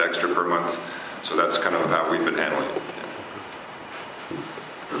little bit extra per month. So that's kind of how we've been handling it.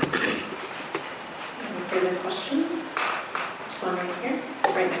 Any further questions? Just one right here,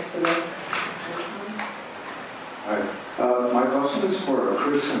 right next to the. Hi. My question is for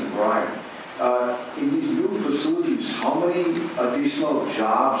Chris and Brian. In these new facilities, how many additional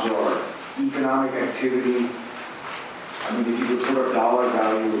jobs or economic activity, I mean, if you could put a dollar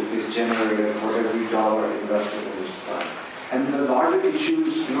value, is generated for every dollar invested in this plant? And the larger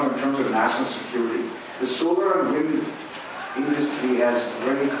issues, in terms of national security, the solar and wind industry has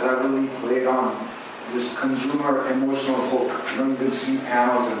very cleverly played on this consumer emotional hook. You can see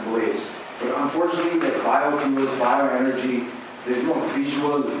panels and blades. But unfortunately, the biofuels, bioenergy, there's no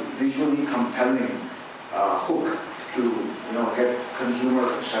visually compelling hook to get consumer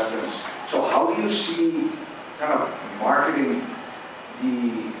acceptance. So how do you see kind of marketing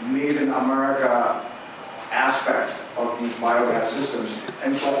the made in America aspect of these biogas systems?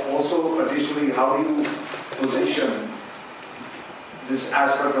 And so also additionally, how do you position this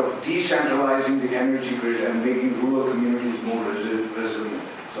aspect of decentralizing the energy grid and making rural communities more resilient?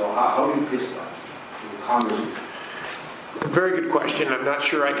 So how do you pitch that to Congress? Very good question. I'm not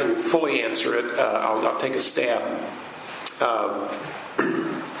sure I can fully answer it. I'll take a stab.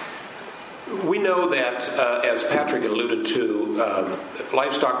 We know that, as Patrick alluded to,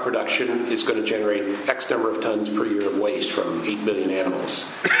 livestock production is going to generate X number of tons per year of waste from 8 billion animals.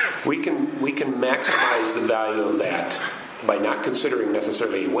 We can maximize the value of that by not considering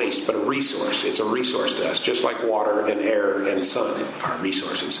necessarily a waste, but a resource. It's a resource to us, just like water and air and sun are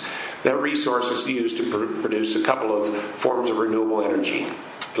resources. That resource is used to produce a couple of forms of renewable energy,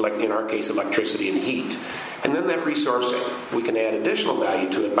 like in our case, electricity and heat. And then that resource, we can add additional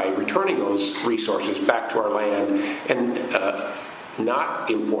value to it by returning those resources back to our land and not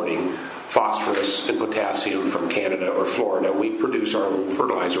importing phosphorus and potassium from Canada or Florida. We produce our own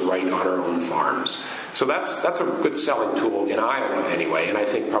fertilizer right on our own farms. So that's a good selling tool in Iowa anyway, and I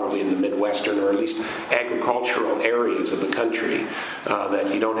think probably in the Midwestern or at least agricultural areas of the country,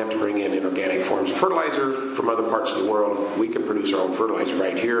 that you don't have to bring in inorganic forms of fertilizer from other parts of the world. We can produce our own fertilizer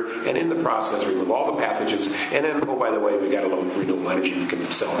right here, and in the process remove all the pathogens, and then, oh, by the way, we got a little renewable energy we can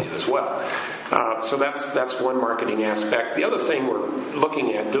sell you as well. So that's one marketing aspect. The other thing we're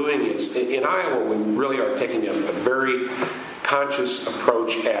looking at doing is, in Iowa, we really are taking a very conscious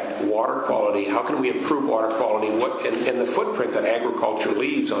approach at water quality. How can we improve water quality? And the footprint that agriculture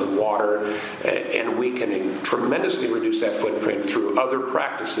leaves on water, and we can tremendously reduce that footprint through other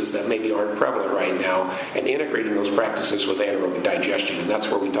practices that maybe aren't prevalent right now, and integrating those practices with anaerobic digestion. And that's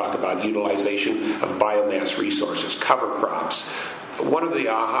where we talk about utilization of biomass resources, cover crops. One of the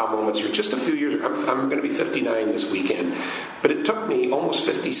aha moments were just a few years ago. I'm going to be 59 this weekend, but it took me almost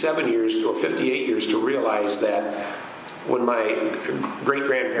 57 years or 58 years to realize that when my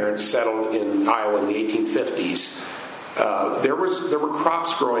great-grandparents settled in Iowa in the 1850s, there were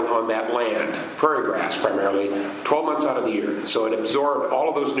crops growing on that land, prairie grass primarily, 12 months out of the year. So it absorbed all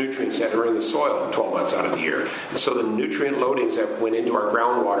of those nutrients that are in the soil 12 months out of the year. And so the nutrient loadings that went into our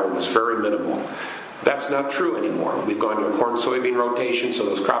groundwater was very minimal. That's not true anymore. We've gone to a corn-soybean rotation, so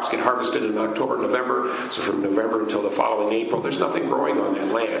those crops get harvested in October, November. So from November until the following April, there's nothing growing on that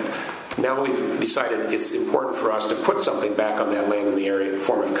land. Now we've decided it's important for us to put something back on that land in the area in the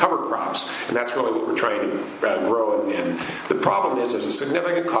form of cover crops, and that's really what we're trying to grow. And the problem is there's a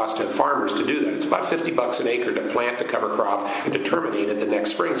significant cost to farmers to do that. It's about $50 an acre to plant the cover crop and to terminate it the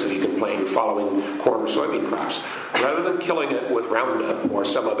next spring so you can plant your following corn or soybean crops. Rather than killing it with Roundup or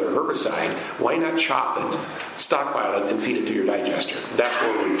some other herbicide, why not chop it, stockpile it, and feed it to your digester? That's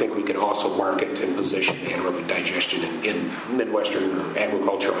where we think we can also market and position anaerobic digestion in Midwestern or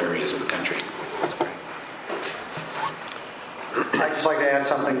agricultural areas of the country. I'd just like to add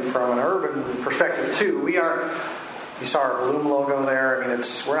something from an urban perspective too. You saw our Bloom logo there. I mean,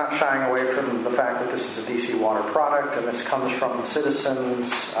 we're not shying away from the fact that this is a DC Water product, and this comes from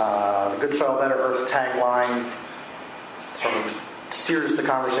citizens. The Good Soil, Better Earth tagline sort of steers the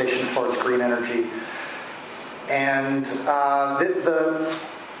conversation towards green energy. And the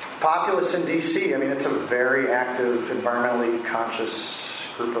populace in DC, I mean, it's a very active, environmentally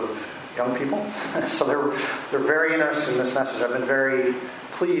conscious group of young people. So they're very interested in this message. I've been very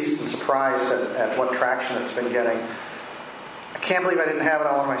pleased and surprised at what traction it's been getting. I can't believe I didn't have it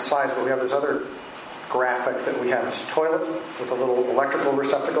on one of my slides, but we have this other graphic that we have. It's a toilet with a little electrical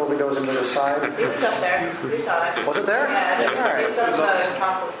receptacle that goes into the side. It was up there. We saw it. Was it there? Yeah. All right. It was on the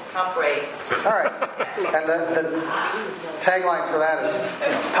top right. All right. And the tagline for that is,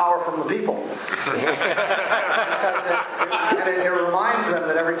 power from the people. Because it reminds them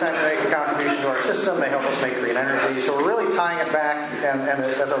that every time they make a contribution to our system, they help us make green energy. So we're really tying it back and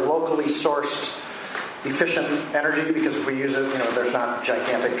as a locally sourced efficient energy, because if we use it, there's not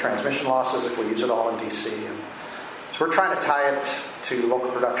gigantic transmission losses if we use it all in DC. And so we're trying to tie it to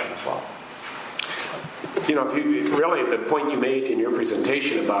local production as well. Really, the point you made in your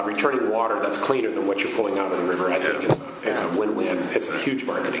presentation about returning water that's cleaner than what you're pulling out of the river, I think is a win-win. It's a huge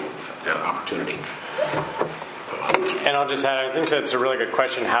marketing opportunity. And I'll just add, I think that's a really good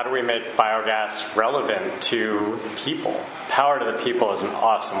question. How do we make biogas relevant to people? Power to the people is an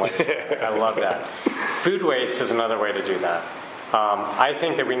awesome way to do it. I love that. Food waste is another way to do that. I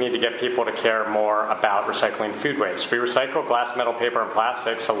think that we need to get people to care more about recycling food waste. We recycle glass, metal, paper, and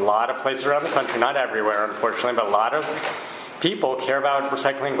plastics a lot of places around the country, not everywhere, unfortunately, but a lot of people care about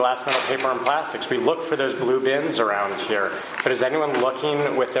recycling glass, metal, paper, and plastics. We look for those blue bins around here. But is anyone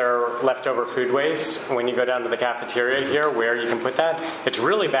looking with their leftover food waste when you go down to the cafeteria here where you can put that? It's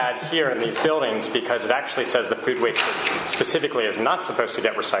really bad here in these buildings because it actually says the food waste specifically is not supposed to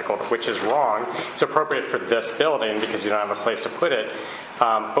get recycled, which is wrong. It's appropriate for this building because you don't have a place to put it.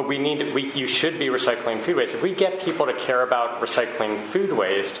 But you should be recycling food waste. If we get people to care about recycling food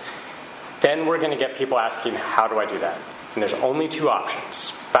waste, then we're going to get people asking, how do I do that? And there's only two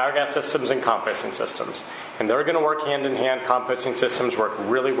options, biogas systems and composting systems. And they're going to work hand in hand. Composting systems work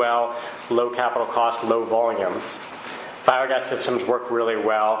really well, low capital cost, low volumes. Biogas systems work really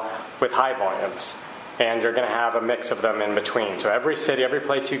well with high volumes. And you're going to have a mix of them in between. So every city, every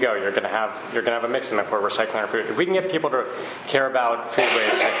place you go, you're going to have a mix of them where we're recycling our food. If we can get people to care about food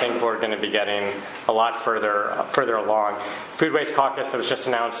waste, I think we're going to be getting a lot further along. Food Waste Caucus that was just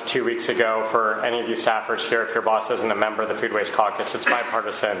announced 2 weeks ago for any of you staffers here. If your boss isn't a member of the Food Waste Caucus, it's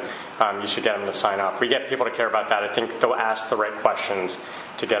bipartisan. You should get them to sign up. We get people to care about that. I think they'll ask the right questions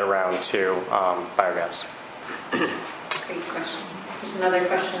to get around to biogas. Great question. There's another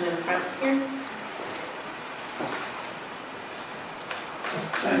question in the front here.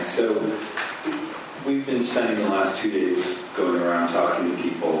 Thanks. So we've been spending the last 2 days going around talking to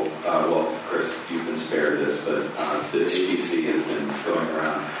people. Well, Chris, you've been spared this, but the ABC has been going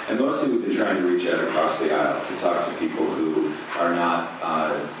around. And mostly we've been trying to reach out across the aisle to talk to people who are not,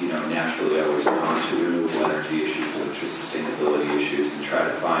 naturally always drawn to renewable energy issues or to sustainability issues and try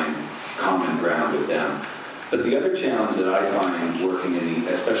to find common ground with them. But the other challenge that I find working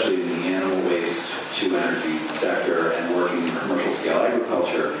especially in the animal waste to energy sector and working in commercial scale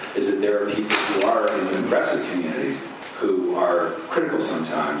agriculture is that there are people who are in the progressive community who are critical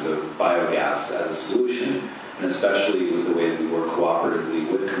sometimes of biogas as a solution, and especially with the way that we work cooperatively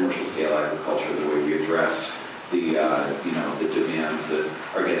with commercial scale agriculture, the way we address the demands that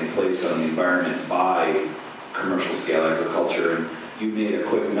are getting placed on the environment by commercial scale agriculture. And you made a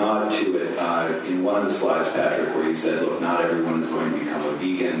quick nod to it in one of the slides, Patrick, where you said, look, not everyone is going to become a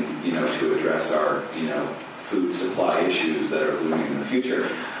vegan, to address our, food supply issues that are looming in the future.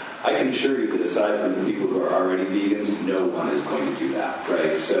 I can assure you that aside from the people who are already vegans, no one is going to do that,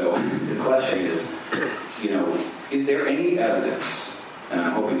 right? So the question is there any evidence, and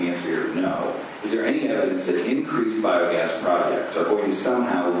I'm hoping the answer here is no, is there any evidence that increased biogas projects are going to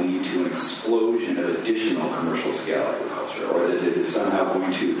somehow lead to an explosion of additional commercial scale agriculture, or that it is somehow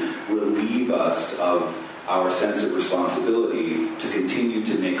going to relieve us of our sense of responsibility to continue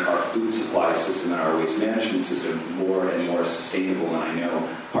to make our food supply system and our waste management system more and more sustainable? And I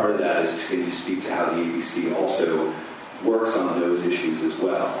know part of that is, can you speak to how the ABC also works on those issues as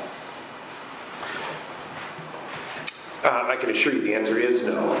well? I can assure you the answer is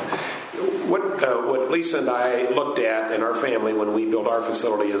no. What Lisa and I looked at in our family when we built our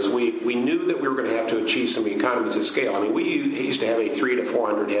facility is we knew that we were going to have to achieve some economies of scale. I mean, we used to have a 300 to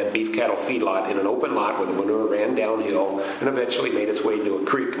 400 head beef cattle feedlot in an open lot where the manure ran downhill and eventually made its way to a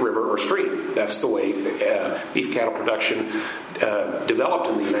creek, river, or stream. That's the way beef cattle production developed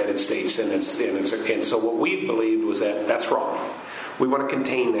in the United States. And so what we believed was that that's wrong. We want to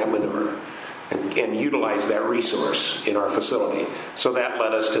contain that manure and utilize that resource in our facility. So that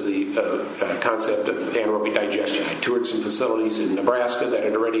led us to the concept of anaerobic digestion. I toured some facilities in Nebraska that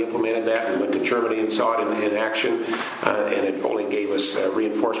had already implemented that. We went to Germany and saw it in action, and it only gave us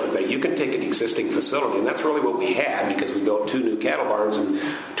reinforcement that you can take an existing facility, and that's really what we had because we built 2 new cattle barns in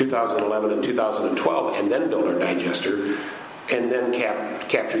 2011 and 2012 and then built our digester and then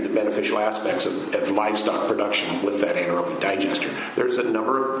capture the beneficial aspects of livestock production with that anaerobic digester. There's a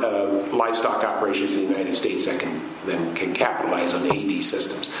number of livestock operations in the United States that can capitalize on AD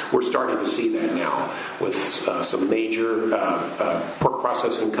systems. We're starting to see that now with some major pork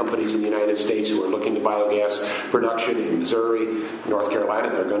processing companies in the United States who are looking to biogas production in Missouri, North Carolina.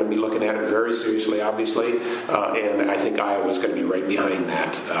 They're going to be looking at it very seriously, obviously, and I think Iowa's going to be right behind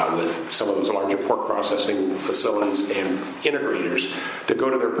that with some of those larger pork processing facilities and integrators to go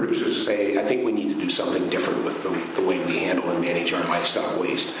to their producers and say, I think we need to do something different with the way we handle and manage our livestock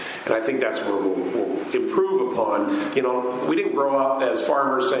waste. And I think that's where we'll improve upon. We didn't grow up as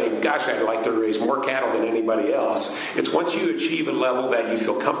farmers saying, gosh, I'd like to raise more cattle than anybody else. It's once you achieve a level that you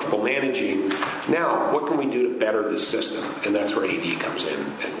feel comfortable managing, now what can we do to better this system? And that's where AD comes in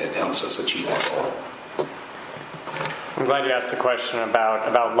and helps us achieve that goal. I'm glad you asked the question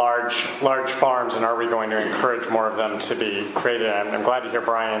about large farms and are we going to encourage more of them to be created. And I'm glad to hear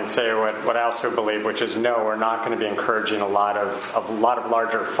Brian say what I also believe, which is no, we're not going to be encouraging a lot of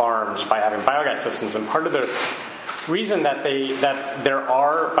larger farms by having biogas systems. And part of reason that there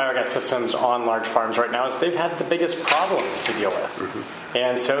are biogas systems on large farms right now is they've had the biggest problems to deal with.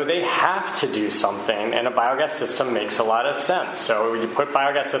 And so they have to do something, and a biogas system makes a lot of sense. So you put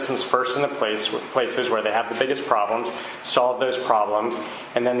biogas systems first in the places where they have the biggest problems, solve those problems,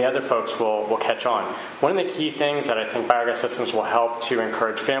 and then the other folks will catch on. One of the key things that I think biogas systems will help to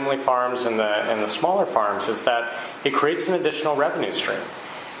encourage family farms and the smaller farms is that it creates an additional revenue stream.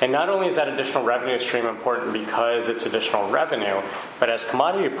 And not only is that additional revenue stream important because it's additional revenue, but as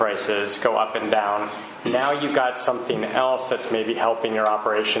commodity prices go up and down, now you've got something else that's maybe helping your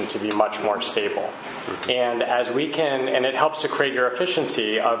operation to be much more stable. And and it helps to create your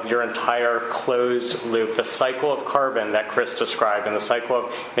efficiency of your entire closed loop, the cycle of carbon that Chris described, and the cycle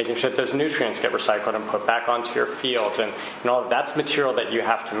of making sure that those nutrients get recycled and put back onto your fields. And all of that's material that you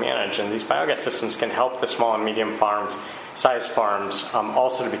have to manage. And these biogas systems can help the small and medium sized farms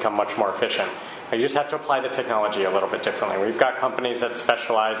also to become much more efficient. You just have to apply the technology a little bit differently. We've got companies that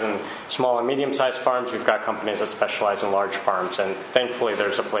specialize in small and medium-sized farms. We've got companies that specialize in large farms, and thankfully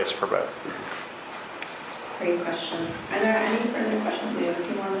there's a place for both. Great question. Are there any further questions? We have a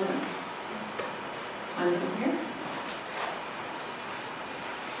few more minutes. On here?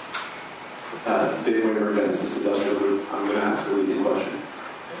 Dave Wainer, Genesis Industrial Group. I'm going to ask a leading question.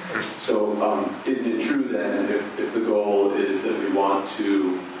 So, isn't it true then, if the goal is that we want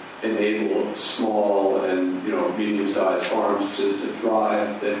to enable small and medium-sized farms to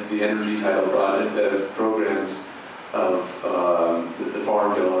thrive, that the energy title programs of the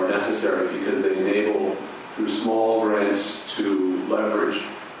Farm Bill are necessary because they enable, through small grants, to leverage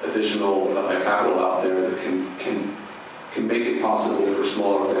additional capital out there that can make it possible for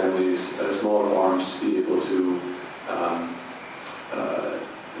smaller families, smaller farms to be able to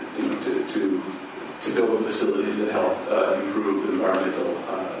to build the facilities that help improve the environmental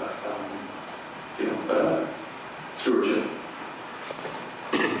stewardship.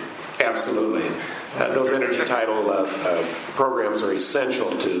 Absolutely. Those energy title programs are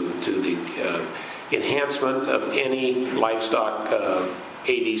essential to the enhancement of any livestock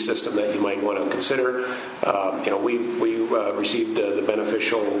AD system that you might want to consider. We received the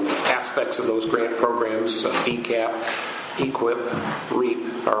beneficial aspects of those grant programs. BCAP, EQIP,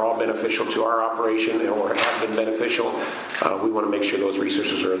 REAP are all beneficial to our operation or have been beneficial. We want to make sure those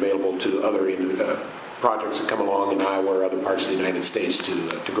resources are available to other projects that come along in Iowa or other parts of the United States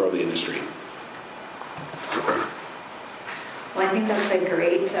to grow the industry. Well, I think that's a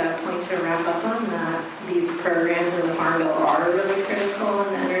great point to wrap up on. These programs in the Farm Bill are really critical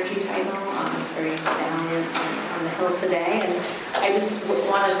in the energy title. It's very salient on the Hill today. And I just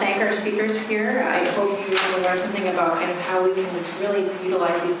want to thank our speakers here. I hope you learned something about kind of how we can really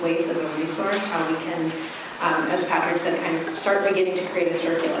utilize these wastes as a resource, how we can, as Patrick said, kind of start beginning to create a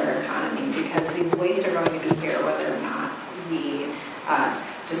circular economy, because these wastes are going to be here whether or not we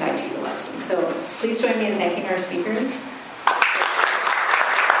decide to utilize them. So please join me in thanking our speakers.